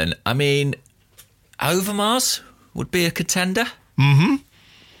 11. I mean, Overmars would be a contender. Mm-hmm.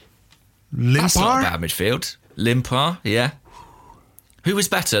 Limpar? That's not a bad midfield. Limpar, yeah. Who was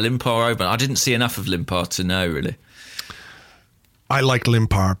better, Limpar or Overmars? I didn't see enough of Limpar to know, really. I like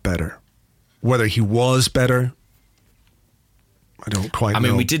Limpar better. Whether he was better, I don't quite know. I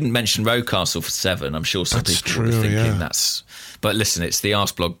mean, we didn't mention Rocastle for 7. I'm sure some people were thinking that's... But listen, it's the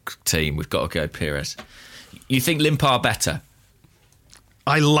Arsblog team. We've got to go Pires. You think Limpar better?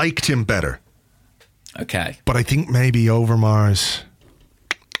 I liked him better. Okay. But I think maybe Overmars...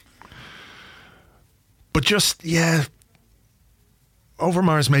 But just, yeah,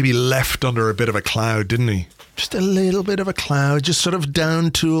 Overmars maybe left under a bit of a cloud, didn't he? Just a little bit of a cloud, just sort of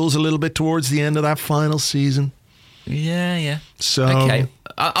down tools a little bit towards the end of that final season. Yeah. So okay.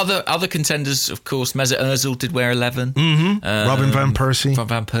 Other contenders, of course, Mesut Ozil did wear 11. Mm-hmm. Robin van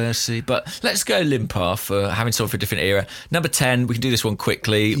Persie. But let's go Limpar for having sort of a different era. Number 10, we can do this one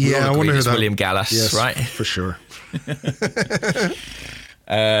quickly. Yeah, I wonder who that... William Gallas, yes, right? For sure.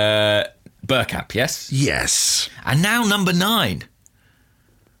 Bergkamp, yes? Yes. And now number 9.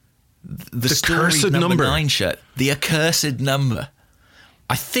 The cursed number 9 shirt. The accursed number.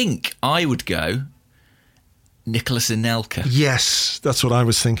 I think I would go Nicolas Anelka. Yes, that's what I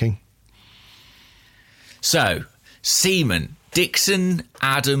was thinking. So, Seaman, Dixon,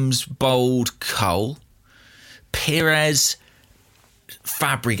 Adams, Bold, Cole, Pires,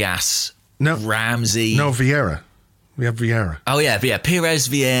 Fabregas, Ramsey. No, Vieira. We have Vieira. Oh, yeah. Pires,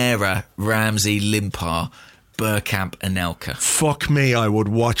 Vieira, Ramsey, Limpar, Bergkamp, Anelka. Fuck me, I would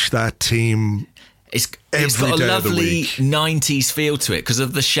watch that team It's got a lovely 90s feel to it because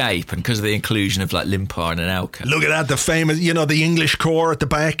of the shape and because of the inclusion of like Limpar and Anelka. Look at that, the famous, the English core at the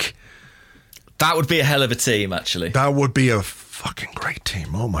back. That would be a hell of a team, actually. That would be a fucking great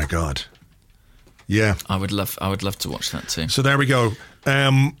team. Oh my God. Yeah. I would love to watch that team. So there we go.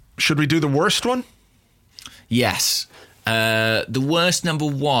 Should we do the worst one? Yes. The worst number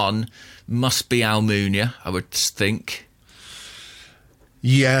 1 must be Almunia, I would think.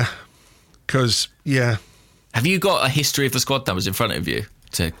 Yeah. Because, yeah. Have you got a history of the squad numbers in front of you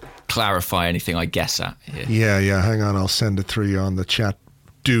to clarify anything I guess at here? Yeah. Hang on, I'll send it through you on the chat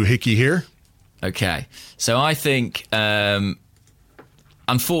doohickey here. Okay. So I think,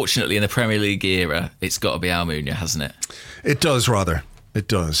 unfortunately, in the Premier League era, it's got to be Almunia, hasn't it? It does, rather. It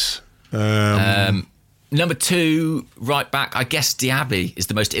does. Number 2, right back, I guess Diaby is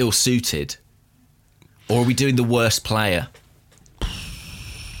the most ill-suited. Or are we doing the worst player? I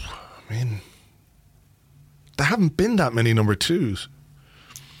mean, there haven't been that many number 2s.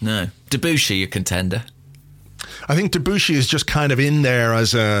 No. Debussy, a contender. I think Debussy is just kind of in there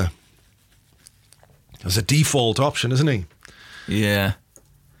as a default option, isn't he? Yeah.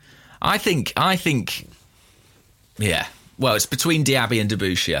 I think, yeah. Well, it's between Diaby and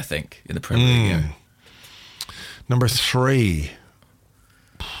Debussy, I think, in the Premier League. Yeah. Number 3.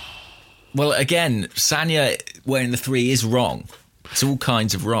 Well, again, Sanya wearing the 3 is wrong. It's all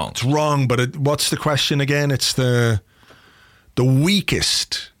kinds of wrong. It's wrong, but what's the question again? It's the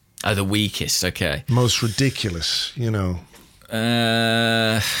weakest. Oh, the weakest, okay. Most ridiculous, you know.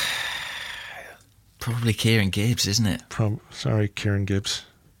 Probably Kieran Gibbs, isn't it? Sorry, Kieran Gibbs.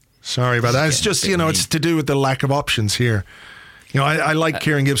 Sorry about that. It's just, it's to do with the lack of options here. You know, I like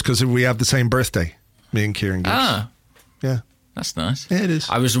Kieran Gibbs because we have the same birthday, me and Kieran Gibbs. Ah. Yeah. That's nice. Yeah, it is.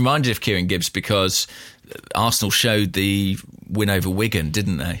 I was reminded of Kieran Gibbs because Arsenal showed the win over Wigan,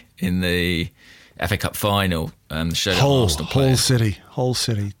 didn't they, in the FA Cup final? Showed Hull City.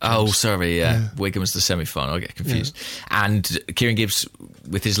 Oh, sorry, yeah. Wigan was the semi-final. I get confused. Yeah. And Kieran Gibbs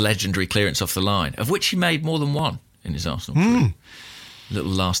with his legendary clearance off the line, of which he made more than one in his Arsenal career.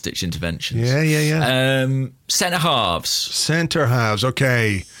 Little last-ditch interventions. Yeah. Centre halves,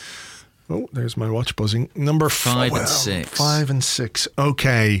 okay. Oh, there's my watch buzzing. Number 5 and 6. 5 and 6.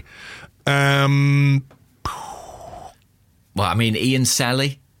 Okay. Well, I mean, Ian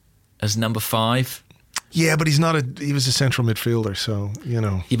Selly as number 5. Yeah, but he was a central midfielder, so, you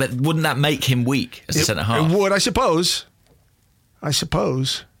know. Yeah, but wouldn't that make him weak as a centre half? It would, I suppose.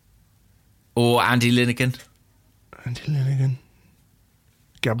 Or Andy Linnigan.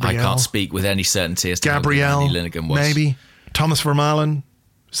 Gabriel. I can't speak with any certainty as to Gabriel, how good Andy Linnigan was. Maybe. Thomas Vermaelen.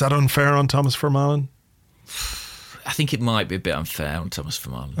 Is that unfair on Thomas Vermaelen? I think it might be a bit unfair on Thomas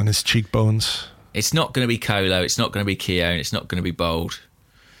Vermaelen. And his cheekbones. It's not going to be Kolo. It's not going to be Keown. It's not going to be Bold.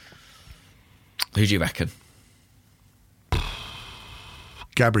 Who do you reckon?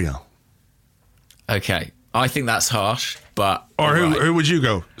 Gabriel. Okay. I think that's harsh, but... Or who would you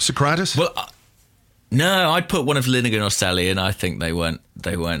go? Socrates? Well, no, I'd put one of Linnigan or Selly, and I think they weren't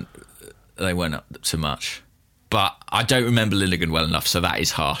up to much. But I don't remember Linnigan well enough, so that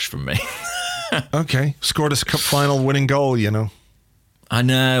is harsh from me. Okay. Scored us a cup final winning goal, you know. I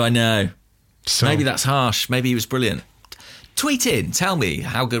know. So. Maybe that's harsh. Maybe he was brilliant. Tweet in. Tell me,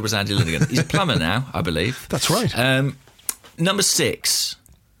 how good was Andy Linnigan? He's a plumber now, I believe. That's right. Number 6.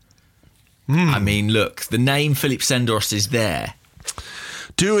 I mean, look, the name Philip Sendoros is there.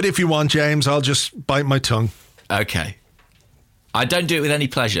 Do it if you want, James. I'll just bite my tongue. Okay. I don't do it with any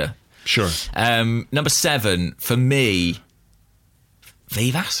pleasure. Sure. Number 7, for me,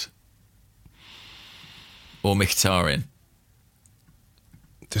 Vivas or Mkhitaryan.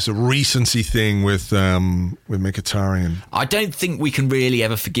 There's a recency thing with Mkhitaryan. I don't think we can really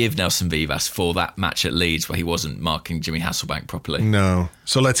ever forgive Nelson Vivas for that match at Leeds where he wasn't marking Jimmy Hasselbank properly. No.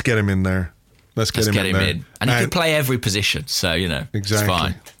 So let's get him in there. Let's get him in. And he can play every position, so, you know, exactly. It's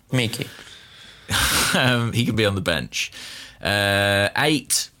fine. Mickey. He can be on the bench.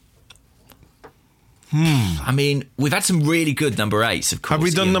 8. I mean, we've had some really good number 8s, of course. Have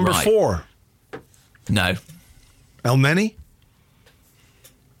we done number 4? No. Elneny?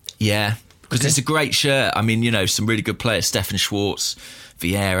 Yeah, because it's a great shirt. I mean, you know, some really good players. Stefan Schwartz,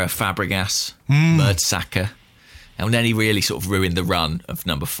 Vieira, Fabregas, Mertesacker. Elneny really sort of ruined the run of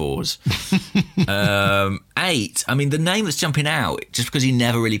number 4s. 8, I mean, the name that's jumping out, just because he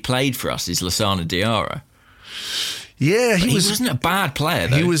never really played for us, is Lassana Diarra. Yeah, he wasn't a bad player,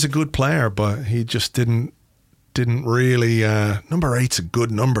 though. He was a good player, but he just didn't really... number 8's a good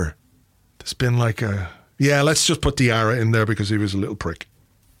number. There's been like a... Yeah, let's just put Diarra in there because he was a little prick.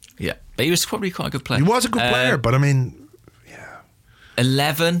 Yeah, but he was probably quite a good player. He was a good player, but I mean, yeah.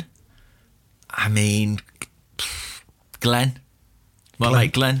 11, I mean, Glenn.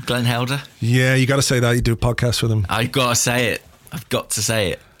 Mate Glenn Helder. Yeah, you got to say that. You do a podcast with him. I've got to say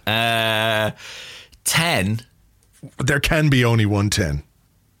it. 10. There can be only one 10.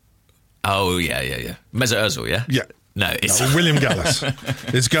 Oh, yeah. Mesut Ozil, yeah? Yeah. No, it's William Gallas.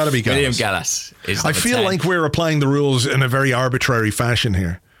 It's got to be Gallas. William Gallas. I feel 10. like we're applying the rules in a very arbitrary fashion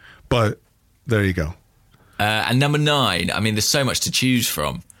here, but there you go. And number 9, I mean, there's so much to choose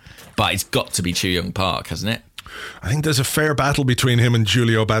from, but it's got to be Chu Young Park, hasn't it? I think there's a fair battle between him and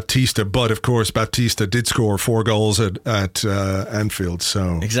Julio Baptista, but of course Baptista did score 4 goals at Anfield,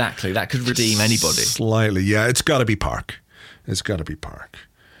 so exactly, that could redeem anybody. Slightly, yeah. It's got to be Park. It's got to be Park.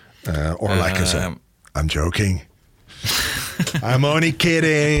 Or Lacazette. I'm joking. I'm only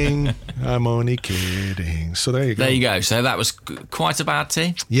kidding. So there you go. There you go. So that was quite a bad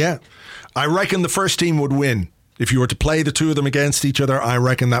team. Yeah. I reckon the first team would win. If you were to play the two of them against each other, I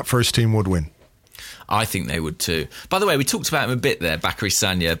reckon that first team would win. I think they would too. By the way, we talked about him a bit there, Bakary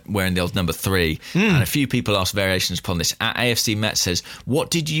Sagna wearing the old number 3, and a few people asked variations upon this. At AFC Met says, what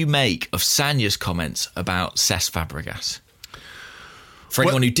did you make of Sagna's comments about Cesc Fabregas? For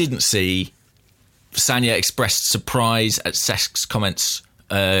anyone who didn't see, Sagna expressed surprise at Cesc's comments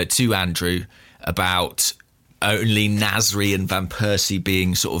to Andrew about only Nasri and Van Persie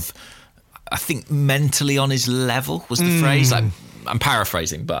being sort of, I think, mentally on his level was the phrase. Like, I'm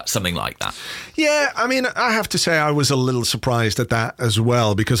paraphrasing, but something like that. Yeah, I mean, I have to say I was a little surprised at that as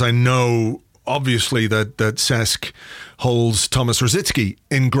well, because I know, obviously, that Cesc holds Thomas Rosicky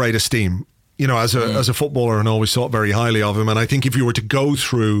in great esteem, you know, as a footballer, and always thought very highly of him. And I think if you were to go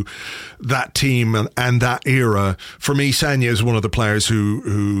through that team and that era, for me, Sagna is one of the players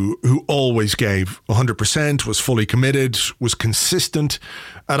who always gave 100%, was fully committed, was consistent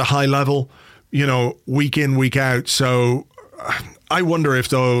at a high level, you know, week in, week out. So I wonder if,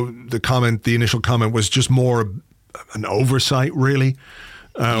 though, the initial comment was just more an oversight, really,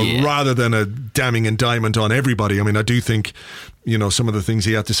 rather than a damning indictment on everybody. I mean, I do think, you know, some of the things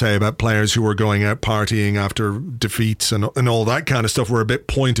he had to say about players who were going out partying after defeats and all that kind of stuff were a bit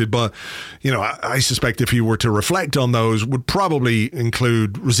pointed. But, you know, I suspect if you were to reflect on those, would probably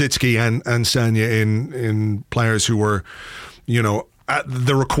include Rosicky and Sagna in players who were, you know, at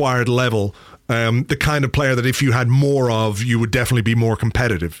the required level. The kind of player that if you had more of, you would definitely be more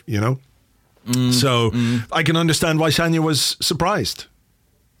competitive, you know? I can understand why Sagna was surprised.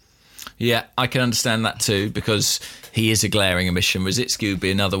 Yeah, I can understand that too, because he is a glaring omission. Rosicky would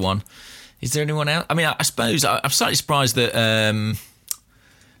be another one. Is there anyone else? I mean, I suppose I'm slightly surprised that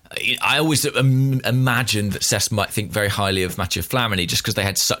I always imagined that Cesc might think very highly of Mathieu Flamini just because they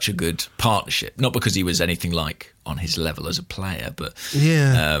had such a good partnership. Not because he was anything like on his level as a player, but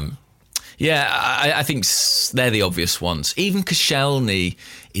I think they're the obvious ones. Even Koscielny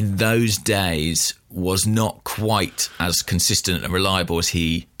in those days was not quite as consistent and reliable as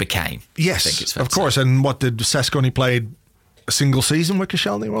he became. Yes, I think it's fair of course. And what did Cesc only played a single season with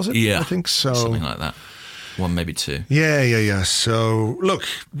Koscielny, was it? Yeah, I think so. Something like that. 1, maybe 2. Yeah. So, look,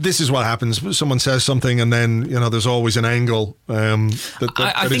 this is what happens. Someone says something and then, you know, there's always an angle. I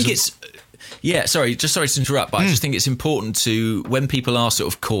think it's... Yeah, sorry to interrupt, but I just think it's important to, when people are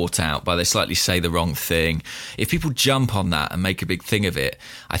sort of caught out by they slightly say the wrong thing, if people jump on that and make a big thing of it,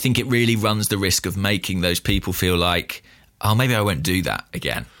 I think it really runs the risk of making those people feel like, oh, maybe I won't do that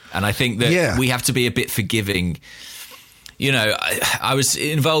again. And I think that we have to be a bit forgiving. You know, I was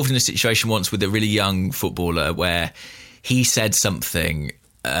involved in a situation once with a really young footballer where he said something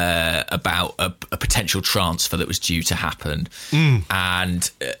about a potential transfer that was due to happen.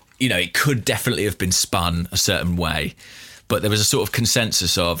 And... you know, it could definitely have been spun a certain way, but there was a sort of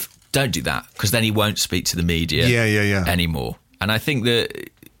consensus of don't do that because then he won't speak to the media anymore. And I think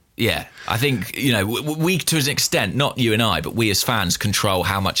that, you know, we to an extent, not you and I, but we as fans control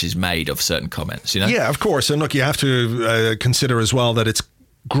how much is made of certain comments, you know? Yeah, of course. And look, you have to consider as well that it's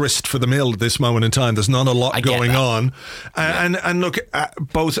grist for the mill at this moment in time. There's not a lot going on. And look,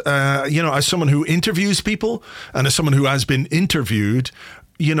 both, you know, as someone who interviews people and as someone who has been interviewed,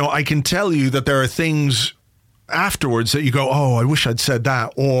 you know, I can tell you that there are things afterwards that you go, oh, I wish I'd said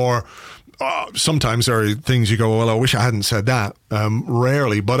that. Or sometimes there are things you go, well, I wish I hadn't said that.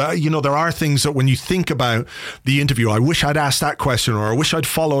 Rarely. But, you know, there are things that when you think about the interview, I wish I'd asked that question, or I wish I'd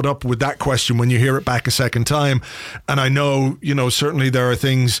followed up with that question when you hear it back a second time. And I know, you know, certainly there are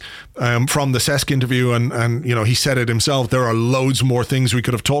things from the Cesc interview, and, you know, he said it himself. There are loads more things we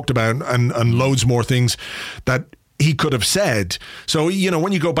could have talked about and loads more things that he could have said. So, you know,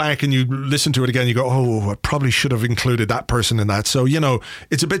 when you go back and you listen to it again, you go, oh, I probably should have included that person in that. So, you know,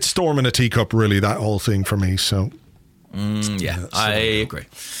 it's a bit storm in a teacup, really, that whole thing for me. So, I agree.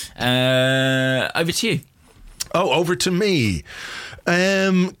 Over to you. Oh, over to me.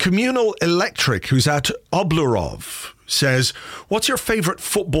 Communal Electric, who's at Oblarov, says, what's your favourite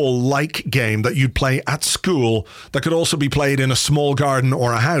football-like game that you'd play at school that could also be played in a small garden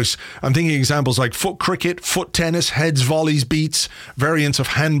or a house? I'm thinking examples like foot cricket, foot tennis, heads, volleys, beats, variants of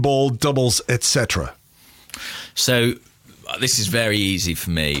handball, doubles, etc. So this is very easy for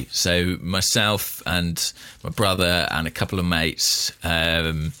me. So myself and my brother and a couple of mates,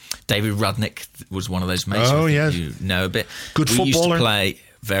 David Rudnick was one of those mates. Oh, yeah. You know a bit. Good we footballer. Used to play,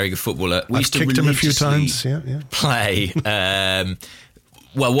 very good footballer. We I've used to kicked him a few religiously times. Yeah. play,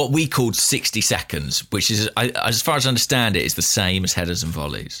 well, what we called 60 seconds, which is, as far as I understand it, is the same as headers and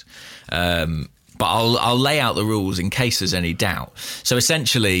volleys. But I'll lay out the rules in case there's any doubt. So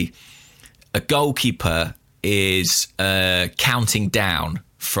essentially, a goalkeeper is counting down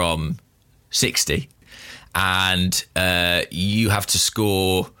from 60, and you have to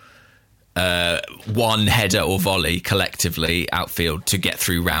score one header or volley collectively outfield to get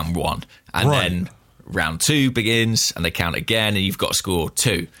through round one. And then round two begins, and they count again, and you've got to score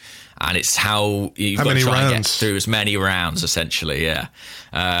 2. And it's how you've got to try and get through as many rounds, essentially, yeah.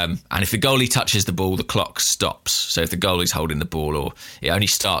 And if the goalie touches the ball, the clock stops. So if the goalie's holding the ball, or it only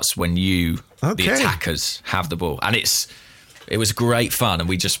starts when the attackers have the ball. And it was great fun, and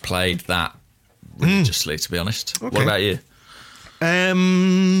we just played that religiously, to be honest. Okay. What about you?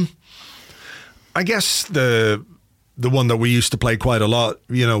 I guess the one that we used to play quite a lot,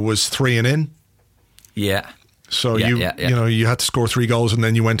 was 3 and in. Yeah. So you had to score 3 goals and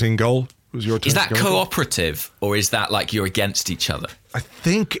then you went in goal. It was your turn. Is that cooperative, or is that like you're against each other? I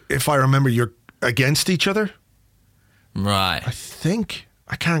think, if I remember, you're against each other. Right. I think.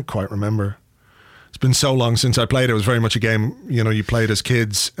 I can't quite remember. It's been so long since I played. It was very much a game, you played as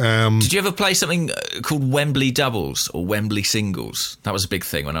kids. Did you ever play something called Wembley doubles or Wembley singles? That was a big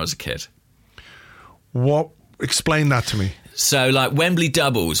thing when I was a kid. What? Explain that to me. So, like, Wembley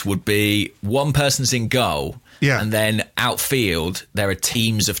doubles would be one person's in goal, and then outfield, there are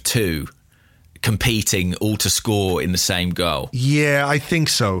teams of 2 competing all to score in the same goal. Yeah, I think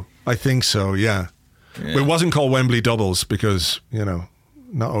so, yeah. It wasn't called Wembley doubles because,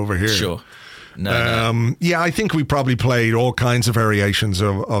 not over here. Sure. No. Yeah, I think we probably played all kinds of variations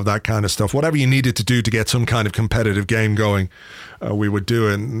of that kind of stuff. Whatever you needed to do to get some kind of competitive game going, we would do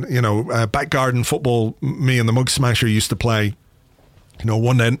it. Back garden football, me and the Mug Smasher used to play,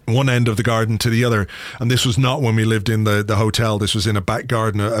 one end of the garden to the other. And this was not when we lived in the hotel. This was in a back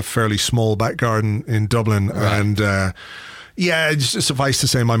garden, a fairly small back garden in Dublin. Right. And just suffice to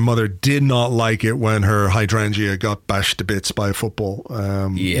say, my mother did not like it when her hydrangea got bashed to bits by a football.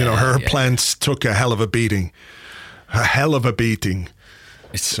 Her plants took a hell of a beating.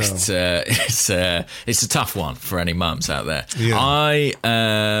 It's a tough one for any mums out there.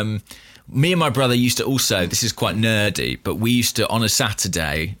 Yeah. Me and my brother used to also, this is quite nerdy, but we used to, on a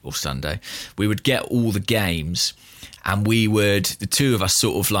Saturday or Sunday, we would get all the games, and the 2 of us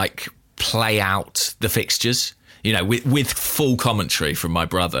sort of like play out the fixtures, with full commentary from my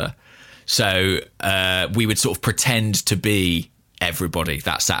brother. So we would sort of pretend to be everybody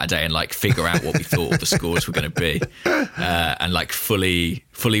that Saturday and like figure out what we thought the scores were going to be, and like fully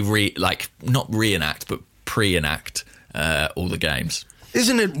not reenact but pre-enact all the games.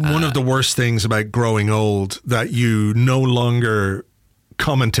 Isn't it one of the worst things about growing old that you no longer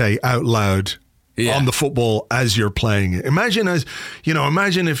commentate out loud on the football as you're playing it? Imagine if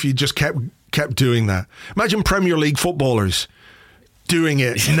you just kept doing that. Imagine Premier League footballers doing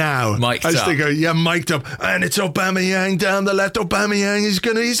it now. Mic'd up. They go, mic'd up. And it's Aubameyang down the left. Aubameyang he's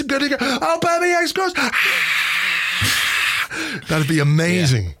gonna go. Aubameyang scores. That'd be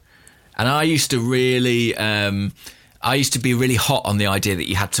amazing. Yeah. And I used to really... I used to be really hot on the idea that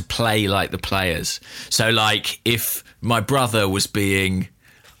you had to play like the players. So, like, if my brother was being,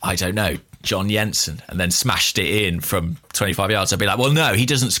 I don't know, John Jensen, and then smashed it in from 25 yards, I'd be like, well, no, he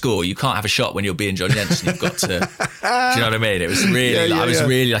doesn't score. You can't have a shot when you're being John Jensen. You've got to... do you know what I mean? It was really... I was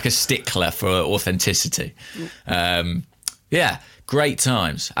really like a stickler for authenticity. Great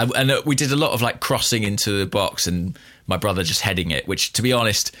times. And we did a lot of, like, crossing into the box and my brother just heading it, which, to be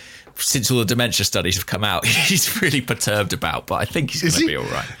honest... Since all the dementia studies have come out, he's really perturbed about, but I think he's going to be all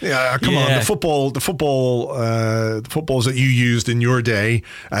right. Yeah, come on. The footballs that you used in your day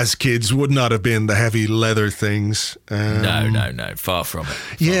as kids would not have been the heavy leather things. No, far from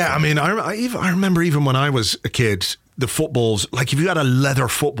it. I remember even when I was a kid, the footballs, like if you had a leather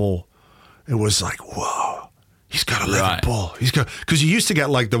football, it was like, whoa, he's got a leather ball. Because you used to get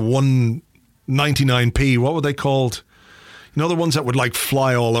like the 199p, what were they called? The ones that would like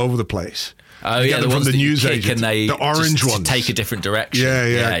fly all over the place. Oh, yeah, the ones from the that news you kick agents, and they the orange ones take a different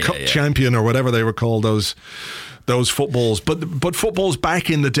direction. Cup champion or whatever they were called. Those footballs, but footballs back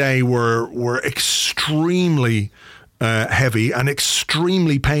in the day were extremely heavy and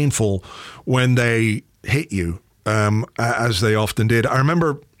extremely painful when they hit you, as they often did. I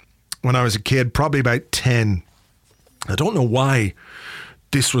remember when I was a kid, probably about 10. I don't know why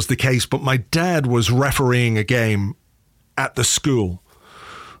this was the case, but my dad was refereeing a game. at the school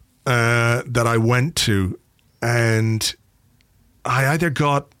that I went to, and I either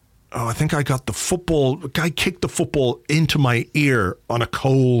got, I think I got the guy kicked the football into my ear on a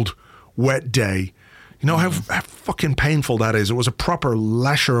cold, wet day. You know how fucking painful that is. It was a proper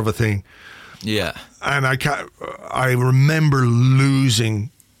lasher of a thing. Yeah. And I remember losing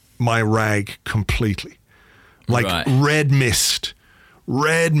my rag completely. Like red mist.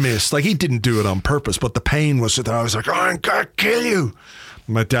 Like, he didn't do it on purpose, but the pain was that I was like, I'm going to kill you.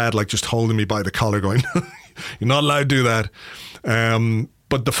 My dad, like, just holding me by the collar going, you're not allowed to do that.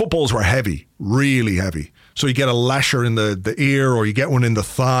 But the footballs were heavy, really heavy. So you get a lasher in the ear, or you get one in the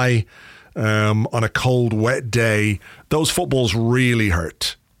thigh on a cold, wet day. Those footballs really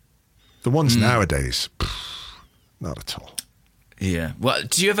hurt. The ones nowadays, not at all. Yeah. Well,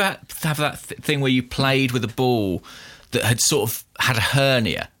 do you ever have that thing where you played with a ball that had sort of had a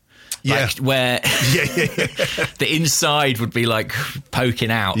hernia? Yeah. Like, where the inside would be like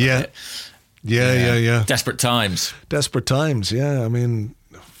poking out. Yeah. Yeah. Desperate times. Desperate times, yeah. I mean,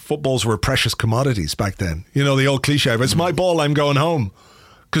 footballs were precious commodities back then. You know, the old cliche, if it's my ball, I'm going home.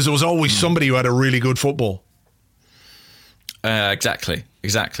 Because there was always somebody who had a really good football. Exactly.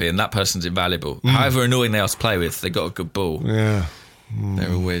 And that person's invaluable. However annoying they are to play with, they got a good ball. Yeah.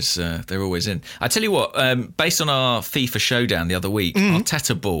 They're always in. I tell you what, based on our FIFA showdown the other week,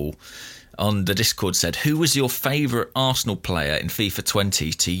 Arteta Ball on the Discord said, who was your favourite Arsenal player in FIFA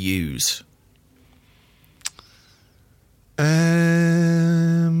 20 to use?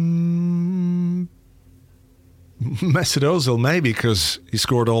 Mesut Ozil, maybe, because he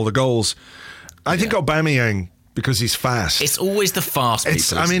scored all the goals. I think Aubameyang, because he's fast. It's always the fast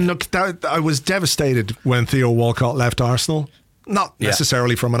people. Look, I was devastated when Theo Walcott left Arsenal. Not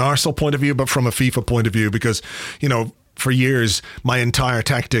necessarily from an Arsenal point of view, but from a FIFA point of view, because, you know, for years, my entire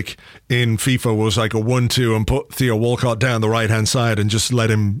tactic in FIFA was like a 1-2 and put Theo Walcott down the right-hand side and just let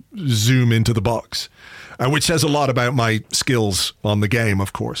him zoom into the box. Which says a lot about my skills on the game,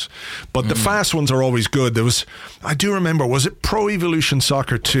 of course. But the fast ones are always good. I do remember, was it Pro Evolution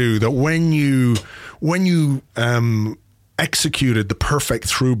Soccer 2, that when you executed the perfect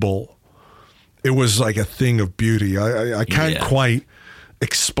through ball, it was like a thing of beauty. I can't quite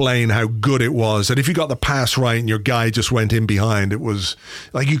explain how good it was. And if you got the pass right and your guy just went in behind, it was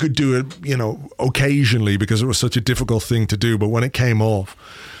like you could do it, you know, occasionally because it was such a difficult thing to do. But when it came off,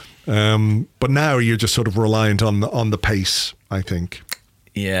 but now you're just sort of reliant on the pace, I think.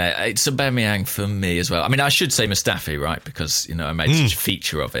 Yeah, it's Aubameyang for me as well. I mean, I should say Mustafi, right? Because, you know, I made such a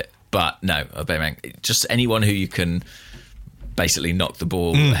feature of it. But no, Aubameyang, just anyone who you can basically knock the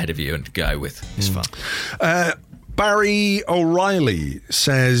ball ahead of you and go with is fun. Barry O'Reilly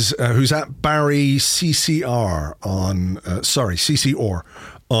says, who's at Barry CCR on, CCR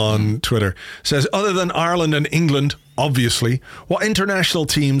on Twitter, says, other than Ireland and England, obviously, what international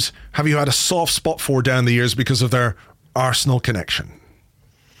teams have you had a soft spot for down the years because of their Arsenal connection?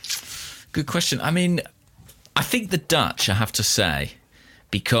 Good question. I mean, I think the Dutch, I have to say,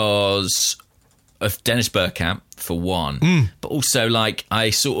 because of Dennis Bergkamp, for one, but also, like, I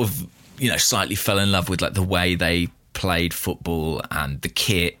sort of, you know, slightly fell in love with, like, the way they played football and the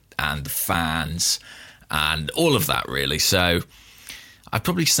kit and the fans and all of that, really. So I'd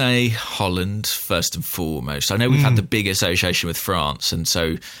probably say Holland first and foremost. I know we've had the big association with France, and so,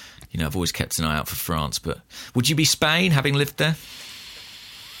 you know, I've always kept an eye out for France. But would you be Spain, having lived there?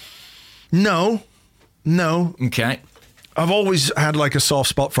 No. Okay. I've always had like a soft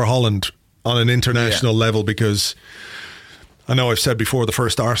spot for Holland on an international level, because I know I've said before, the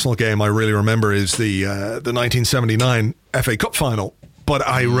first Arsenal game I really remember is the 1979 FA Cup final. But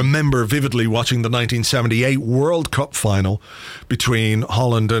I remember vividly watching the 1978 World Cup final between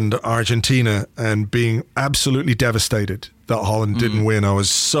Holland and Argentina and being absolutely devastated that Holland didn't win. I was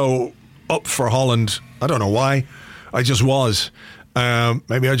so up for Holland. I don't know why. I just was.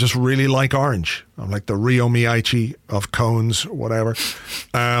 Maybe I just really like orange. I'm like the Rio Miyachi of cones, whatever.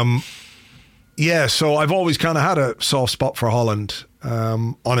 So I've always kind of had a soft spot for Holland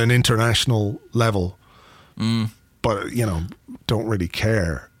on an international level. But, you know, don't really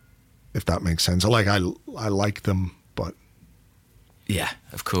care, if that makes sense. I like them, but... Yeah,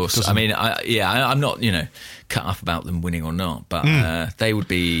 of course. I mean, I'm not, you know, cut up about them winning or not, but they would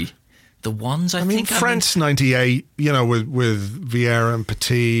be the ones, I think. France 98, you know, with Vieira and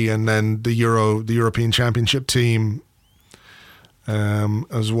Petit, and then the European Championship team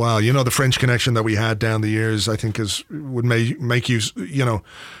as well. You know, the French connection that we had down the years, I think, would make you, you know,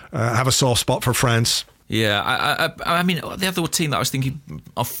 have a soft spot for France. Yeah, I mean, the other team that I was thinking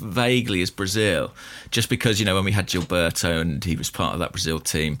of vaguely is Brazil, just because, you know, when we had Gilberto and he was part of that Brazil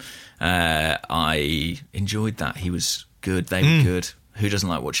team, I enjoyed that. He was good. They were good. Who doesn't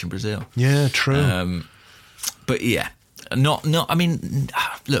like watching Brazil? Yeah, true. But yeah, not. I mean,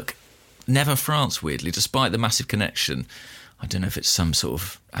 look, never France. Weirdly, despite the massive connection, I don't know if it's some sort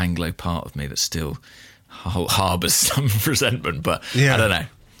of Anglo part of me that still harbours some resentment. But I don't know.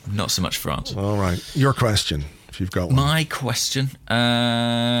 Not so much France. All right, your question, if you've got one. My question.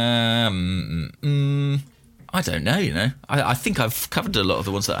 I don't know, you know. I think I've covered a lot of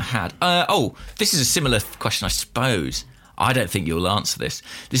the ones that I had. This is a similar question, I suppose. I don't think you'll answer this.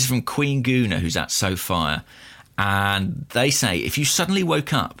 This is from Queen Guna, who's at SoFire. And they say, if you suddenly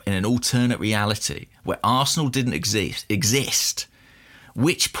woke up in an alternate reality where Arsenal didn't exist,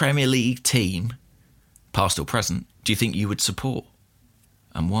 which Premier League team, past or present, do you think you would support?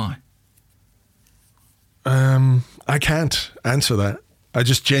 And why? I can't answer that. I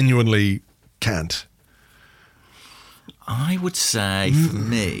just genuinely can't. I would say, for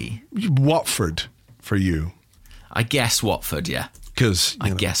me... Watford, for you. I guess Watford, yeah. Because I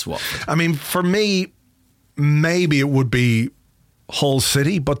guess Watford. I mean, for me, maybe it would be Hull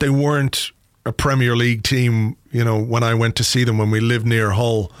City, but they weren't a Premier League team, you know, when I went to see them when we lived near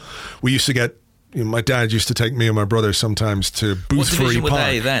Hull. We used to get... You know, my dad used to take me and my brother sometimes to Boothbury Park. What division were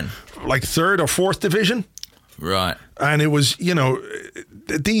they then? Like 3rd or 4th division. Right. And it was, you know,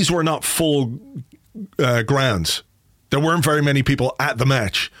 these were not full grounds. There weren't very many people at the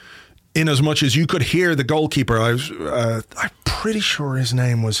match. In as much as you could hear the goalkeeper, I'm pretty sure his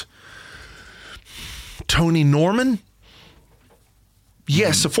name was Tony Norman.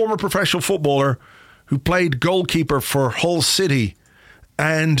 Yes, a former professional footballer who played goalkeeper for Hull City.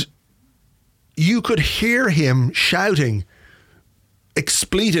 And you could hear him shouting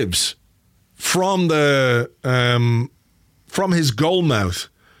expletives from his goal mouth.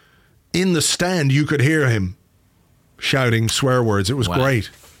 In the stand, you could hear him shouting swear words. It was great.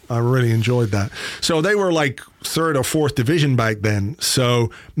 I really enjoyed that. So they were like 3rd or 4th division back then. So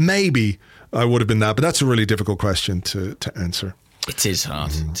maybe I would have been that. But that's a really difficult question to answer. It is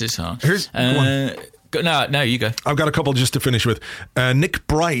hard. It is hard. Here's one. No, you go. I've got a couple just to finish with. Nick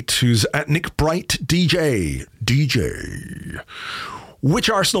Bright, who's at Nick Bright DJ. Which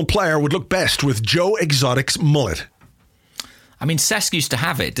Arsenal player would look best with Joe Exotic's mullet? I mean, Cesc used to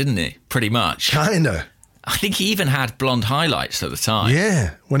have it, didn't he? Pretty much. Kinda. I think he even had blonde highlights at the time.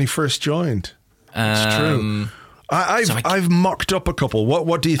 Yeah, when he first joined. It's true. I've mocked up a couple.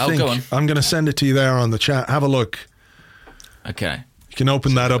 What do you think? Go on. I'm going to send it to you there on the chat. Have a look. Okay. You can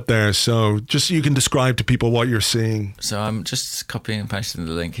open that up there. So just you can describe to people what you're seeing. So I'm just copying and pasting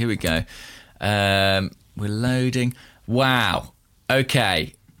the link. Here we go. We're loading. Wow.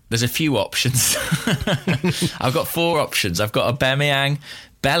 Okay. There's a few options. I've got 4 options. I've got Aubameyang,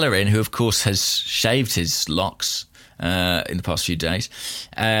 Bellerin, who of course has shaved his locks in the past few days.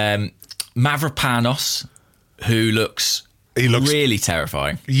 Mavropanos, who looks really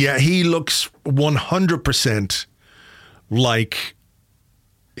terrifying. Yeah, he looks 100% like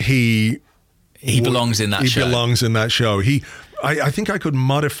he belongs in that show. He belongs in that show. I think I could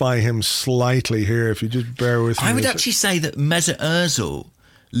modify him slightly here if you just bear with me. I would actually say that Mesut Ozil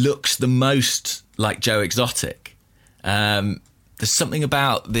looks the most like Joe Exotic. There's something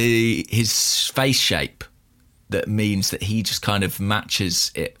about his face shape that means that he just kind of matches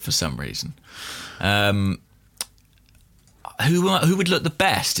it for some reason. Who would look the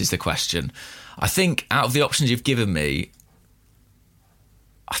best is the question. I think out of the options you've given me,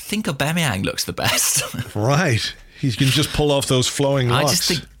 I think Aubameyang looks the best. Right. He can just pull off those flowing locks. I just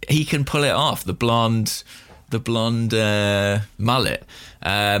think he can pull it off. The blonde mullet.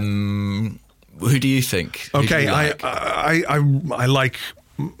 Who do you think? Okay, like? I like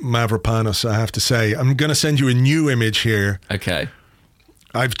Mavropanos, I have to say. I'm going to send you a new image here. Okay.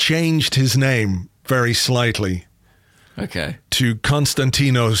 I've changed his name very slightly. Okay. To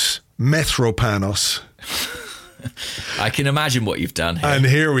Konstantinos Metropanos. I can imagine what you've done here. And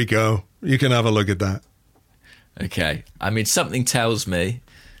here we go. You can have a look at that. Okay. I mean, something tells me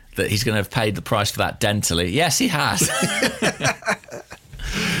that he's going to have paid the price for that dentally. Yes, he has.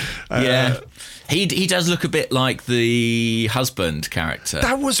 Yeah. He does look a bit like the husband character.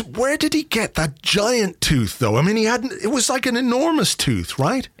 Where did he get that giant tooth, though? I mean, it was like an enormous tooth,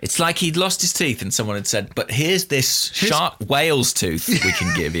 right? It's like he'd lost his teeth and someone had said, but here's this sharp whale's tooth we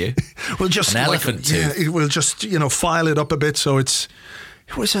can give you. Well, just an elephant tooth. Yeah, we'll just, file it up a bit so it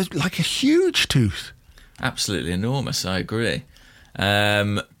was like a huge tooth. Absolutely enormous, I agree.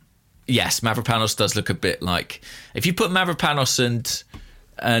 Yes, Mavropanos does look a bit like... If you put Mavropanos and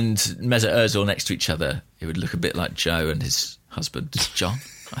Mesut Ozil next to each other, it would look a bit like Joe and his husband, John,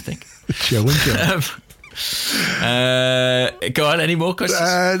 I think. Joe and John. Go on, any more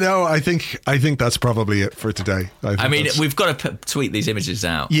questions? No, I think that's probably it for today. I mean, we've got to tweet these images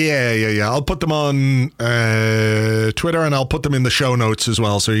out. Yeah. I'll put them on Twitter, and I'll put them in the show notes as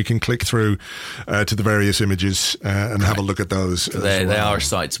well, so you can click through to the various images and have a look at those. They are a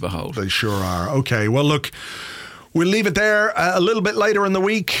sight to behold. They sure are. Okay, well, look, we'll leave it there. A little bit later in the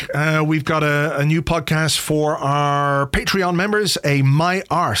week, we've got a new podcast for our Patreon members, a My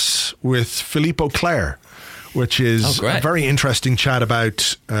Arse with Philippe Auclair, which is a very interesting chat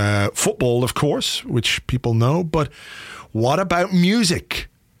about football, of course, which people know. But what about music?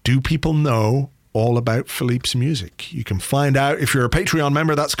 Do people know all about Philippe's music? You can find out if you're a Patreon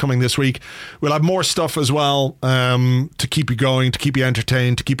member. That's coming this week. We'll have more stuff as well to keep you going, to keep you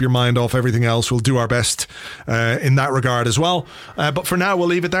entertained, to keep your mind off everything else. We'll do our best in that regard as well. But for now, we'll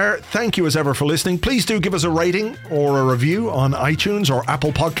leave it there. Thank you as ever for listening. Please do give us a rating or a review on iTunes or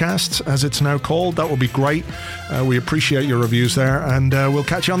Apple Podcasts, as it's now called. That would be great. We appreciate your reviews there, and we'll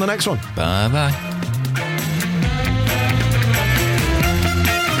catch you on the next one. Bye-bye.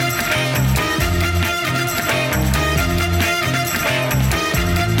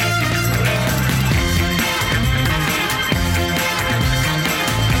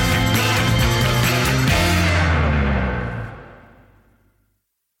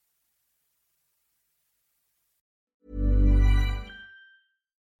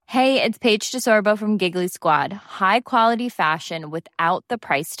 Hey, it's Paige DeSorbo from Giggly Squad. High quality fashion without the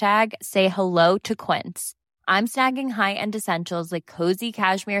price tag. Say hello to Quince. I'm snagging high-end essentials like cozy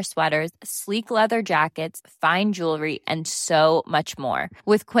cashmere sweaters, sleek leather jackets, fine jewelry, and so much more.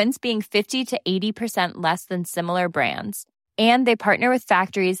 With Quince being 50 to 80% less than similar brands. And they partner with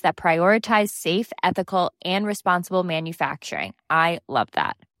factories that prioritize safe, ethical, and responsible manufacturing. I love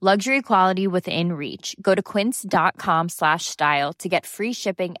that. Luxury quality within reach. Go to quince.com/style to get free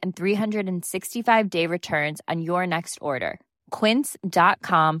shipping and 365-day returns on your next order.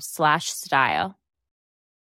 Quince.com/style.